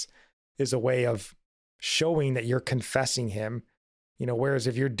commandments is a way of showing that you're confessing him. Whereas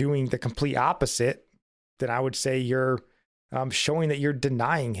if you're doing the complete opposite, then I would say you're showing that you're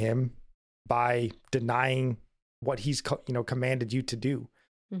denying him by denying what he's commanded you to do.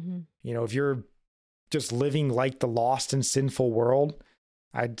 If you're just living like the lost and sinful world,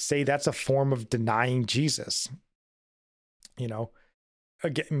 I'd say that's a form of denying Jesus.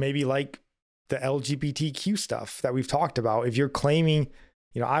 Again, maybe like the LGBTQ stuff that we've talked about. If you're claiming,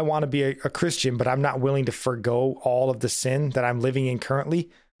 I want to be a Christian, but I'm not willing to forgo all of the sin that I'm living in currently,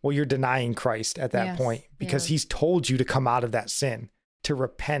 well, you're denying Christ at that point, because he's told you to come out of that sin, to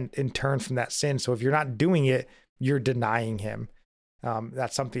repent and turn from that sin. So if you're not doing it, you're denying him.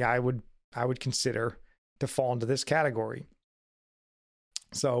 That's something I would consider to fall into this category.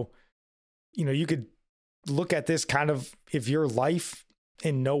 So, you could look at this kind of, if your life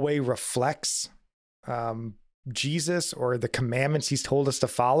in no way reflects Jesus or the commandments he's told us to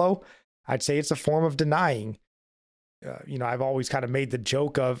follow, I'd say it's a form of denying. I've always kind of made the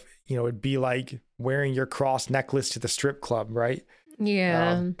joke of, it'd be like wearing your cross necklace to the strip club, right?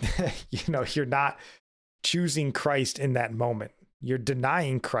 Yeah. You're not choosing Christ in that moment. You're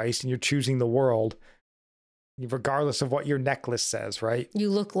denying Christ and you're choosing the world, regardless of what your necklace says, right? You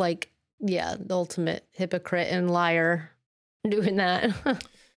look like, the ultimate hypocrite and liar doing that.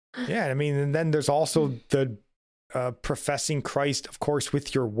 Yeah. I mean, and then there's also the professing Christ, of course,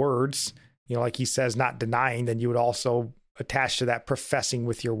 with your words, like he says, not denying, then you would also attach to that professing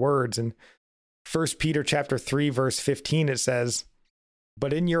with your words. And 1 Peter chapter 3, verse 15, it says,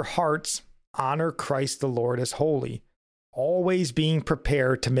 but in your hearts, honor Christ the Lord as holy, always being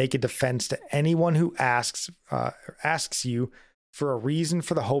prepared to make a defense to anyone who asks you for a reason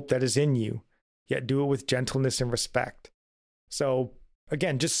for the hope that is in you, yet do it with gentleness and respect. So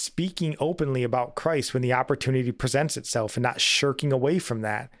again, just speaking openly about Christ when the opportunity presents itself and not shirking away from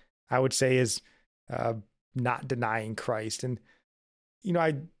that, I would say is not denying Christ. And,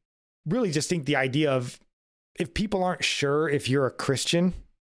 I really just think the idea of if people aren't sure if you're a Christian,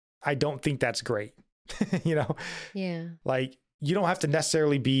 I don't think that's great. Yeah. Like you don't have to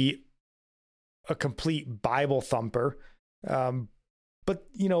necessarily be a complete Bible thumper. But,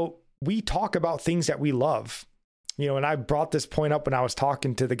 we talk about things that we love, and I brought this point up when I was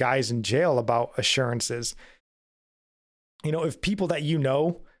talking to the guys in jail about assurances. If people that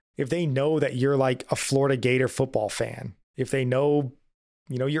if they know that you're like a Florida Gator football fan, if they know,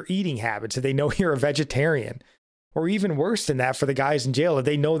 your eating habits, if they know you're a vegetarian, or even worse than that for the guys in jail, if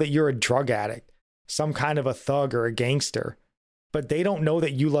they know that you're a drug addict, some kind of a thug or a gangster, but they don't know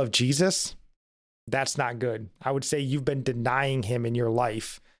that you love Jesus, that's not good. I would say you've been denying him in your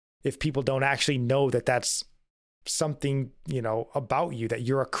life if people don't actually know that that's something, about you, that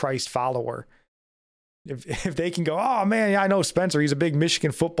you're a Christ follower. If they can go, oh man, yeah, I know Spencer, he's a big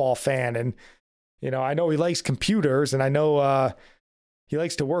Michigan football fan. And, I know he likes computers and I know he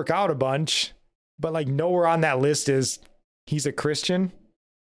likes to work out a bunch, but like nowhere on that list is he's a Christian.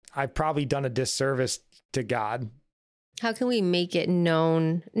 I've probably done a disservice to God. How can we make it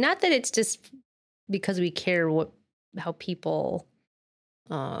known? Not that it's just because we care how people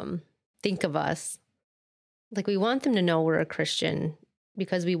think of us. Like we want them to know we're a Christian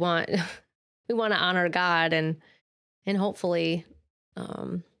because we want to honor God and hopefully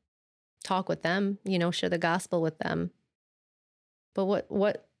talk with them, share the gospel with them. But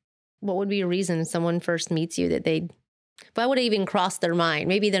what would be a reason someone first meets you that why would it even cross their mind?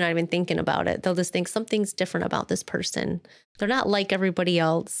 Maybe they're not even thinking about it. They'll just think something's different about this person. They're not like everybody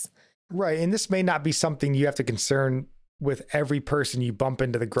else. Right. And this may not be something you have to concern with every person you bump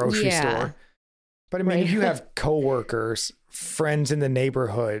into the grocery store. But I mean, if you have coworkers, friends in the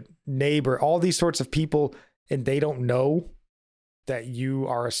neighborhood, all these sorts of people, and they don't know that you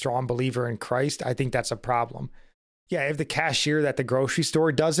are a strong believer in Christ, I think that's a problem. Yeah. If the cashier at the grocery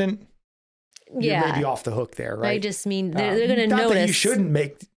store doesn't, you're maybe off the hook there, right? I just mean they're going to notice. Not that you shouldn't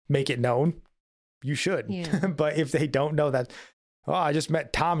make it known. You should. Yeah. But if they don't know that, I just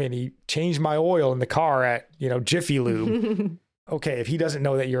met Tommy and he changed my oil in the car at, Jiffy Lube. Okay, if he doesn't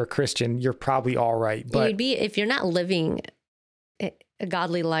know that you're a Christian, you're probably all right. But if you're not living a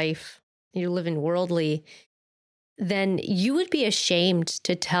godly life, you're living worldly, then you would be ashamed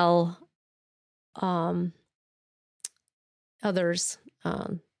to tell others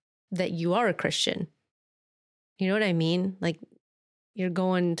that you are a Christian. You know what I mean? Like you're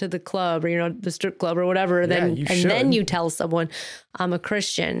going to the club or, the strip club or whatever. Then you tell someone I'm a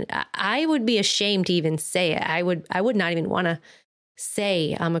Christian. I would be ashamed to even say it. I would not even want to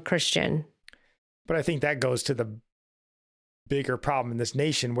say I'm a Christian. But I think that goes to the bigger problem in this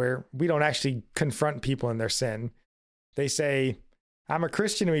nation where we don't actually confront people in their sin. They say, I'm a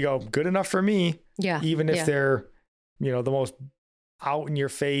Christian. And we go, good enough for me. Yeah. Even if they're, the most out in your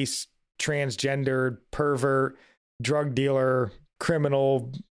face, transgender, pervert, drug dealer,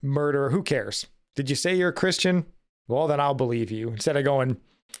 criminal, murderer, who cares? Did you say you're a Christian? Well, then I'll believe you. Instead of going,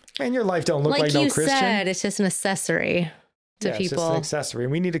 man, your life don't look like no Christian. Like you said, it's just an accessory to people. It's just an accessory.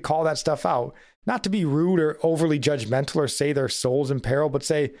 And we need to call that stuff out. Not to be rude or overly judgmental or say their soul's in peril, but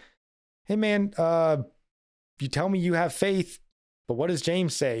say, hey man, you tell me you have faith, but what does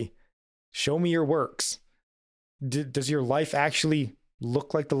James say? Show me your works. Does your life actually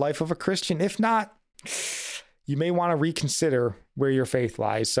look like the life of a Christian? If not, you may want to reconsider where your faith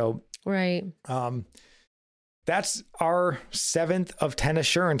lies. So, right. That's our 7th of 10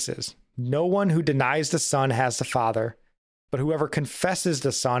 assurances. No one who denies the Son has the Father, but whoever confesses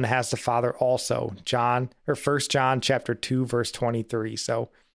the Son has the Father also. 1 John chapter 2, verse 23. So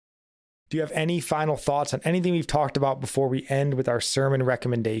do you have any final thoughts on anything we've talked about before we end with our sermon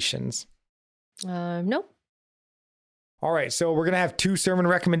recommendations? Nope. All right, so we're going to have 2 sermon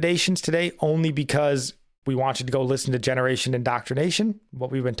recommendations today, only because we want you to go listen to Generation Indoctrination,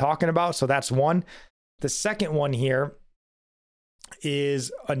 what we've been talking about. So that's one. The second one here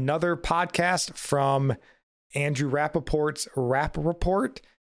is another podcast from Andrew Rappaport's Rap Report.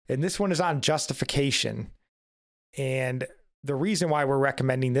 And this one is on justification. And the reason why we're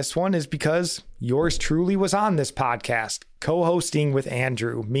recommending this one is because yours truly was on this podcast, co-hosting with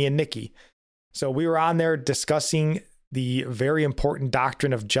Andrew, me and Nikki. So we were on there discussing the very important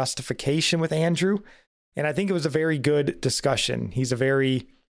doctrine of justification with Andrew. And I think it was a very good discussion. He's a very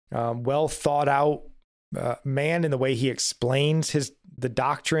well thought out man in the way he explains the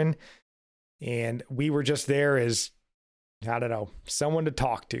doctrine. And we were just there as, I don't know, someone to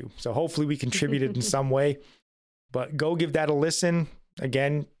talk to. So hopefully we contributed in some way. But go give that a listen.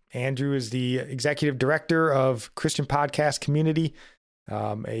 Again, Andrew is the executive director of Christian Podcast Community,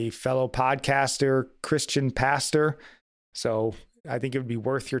 a fellow podcaster, Christian pastor. So I think it would be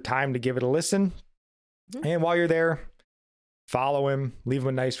worth your time to give it a listen. And while you're there, follow him, leave him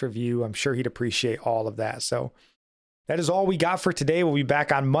a nice review. I'm sure he'd appreciate all of that. So that is all we got for today. We'll be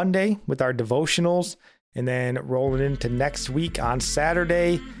back on Monday with our devotionals and then rolling into next week on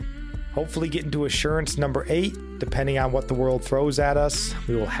Saturday. Hopefully get into assurance number 8, depending on what the world throws at us.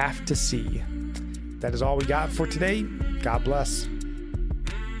 We will have to see. That is all we got for today. God bless.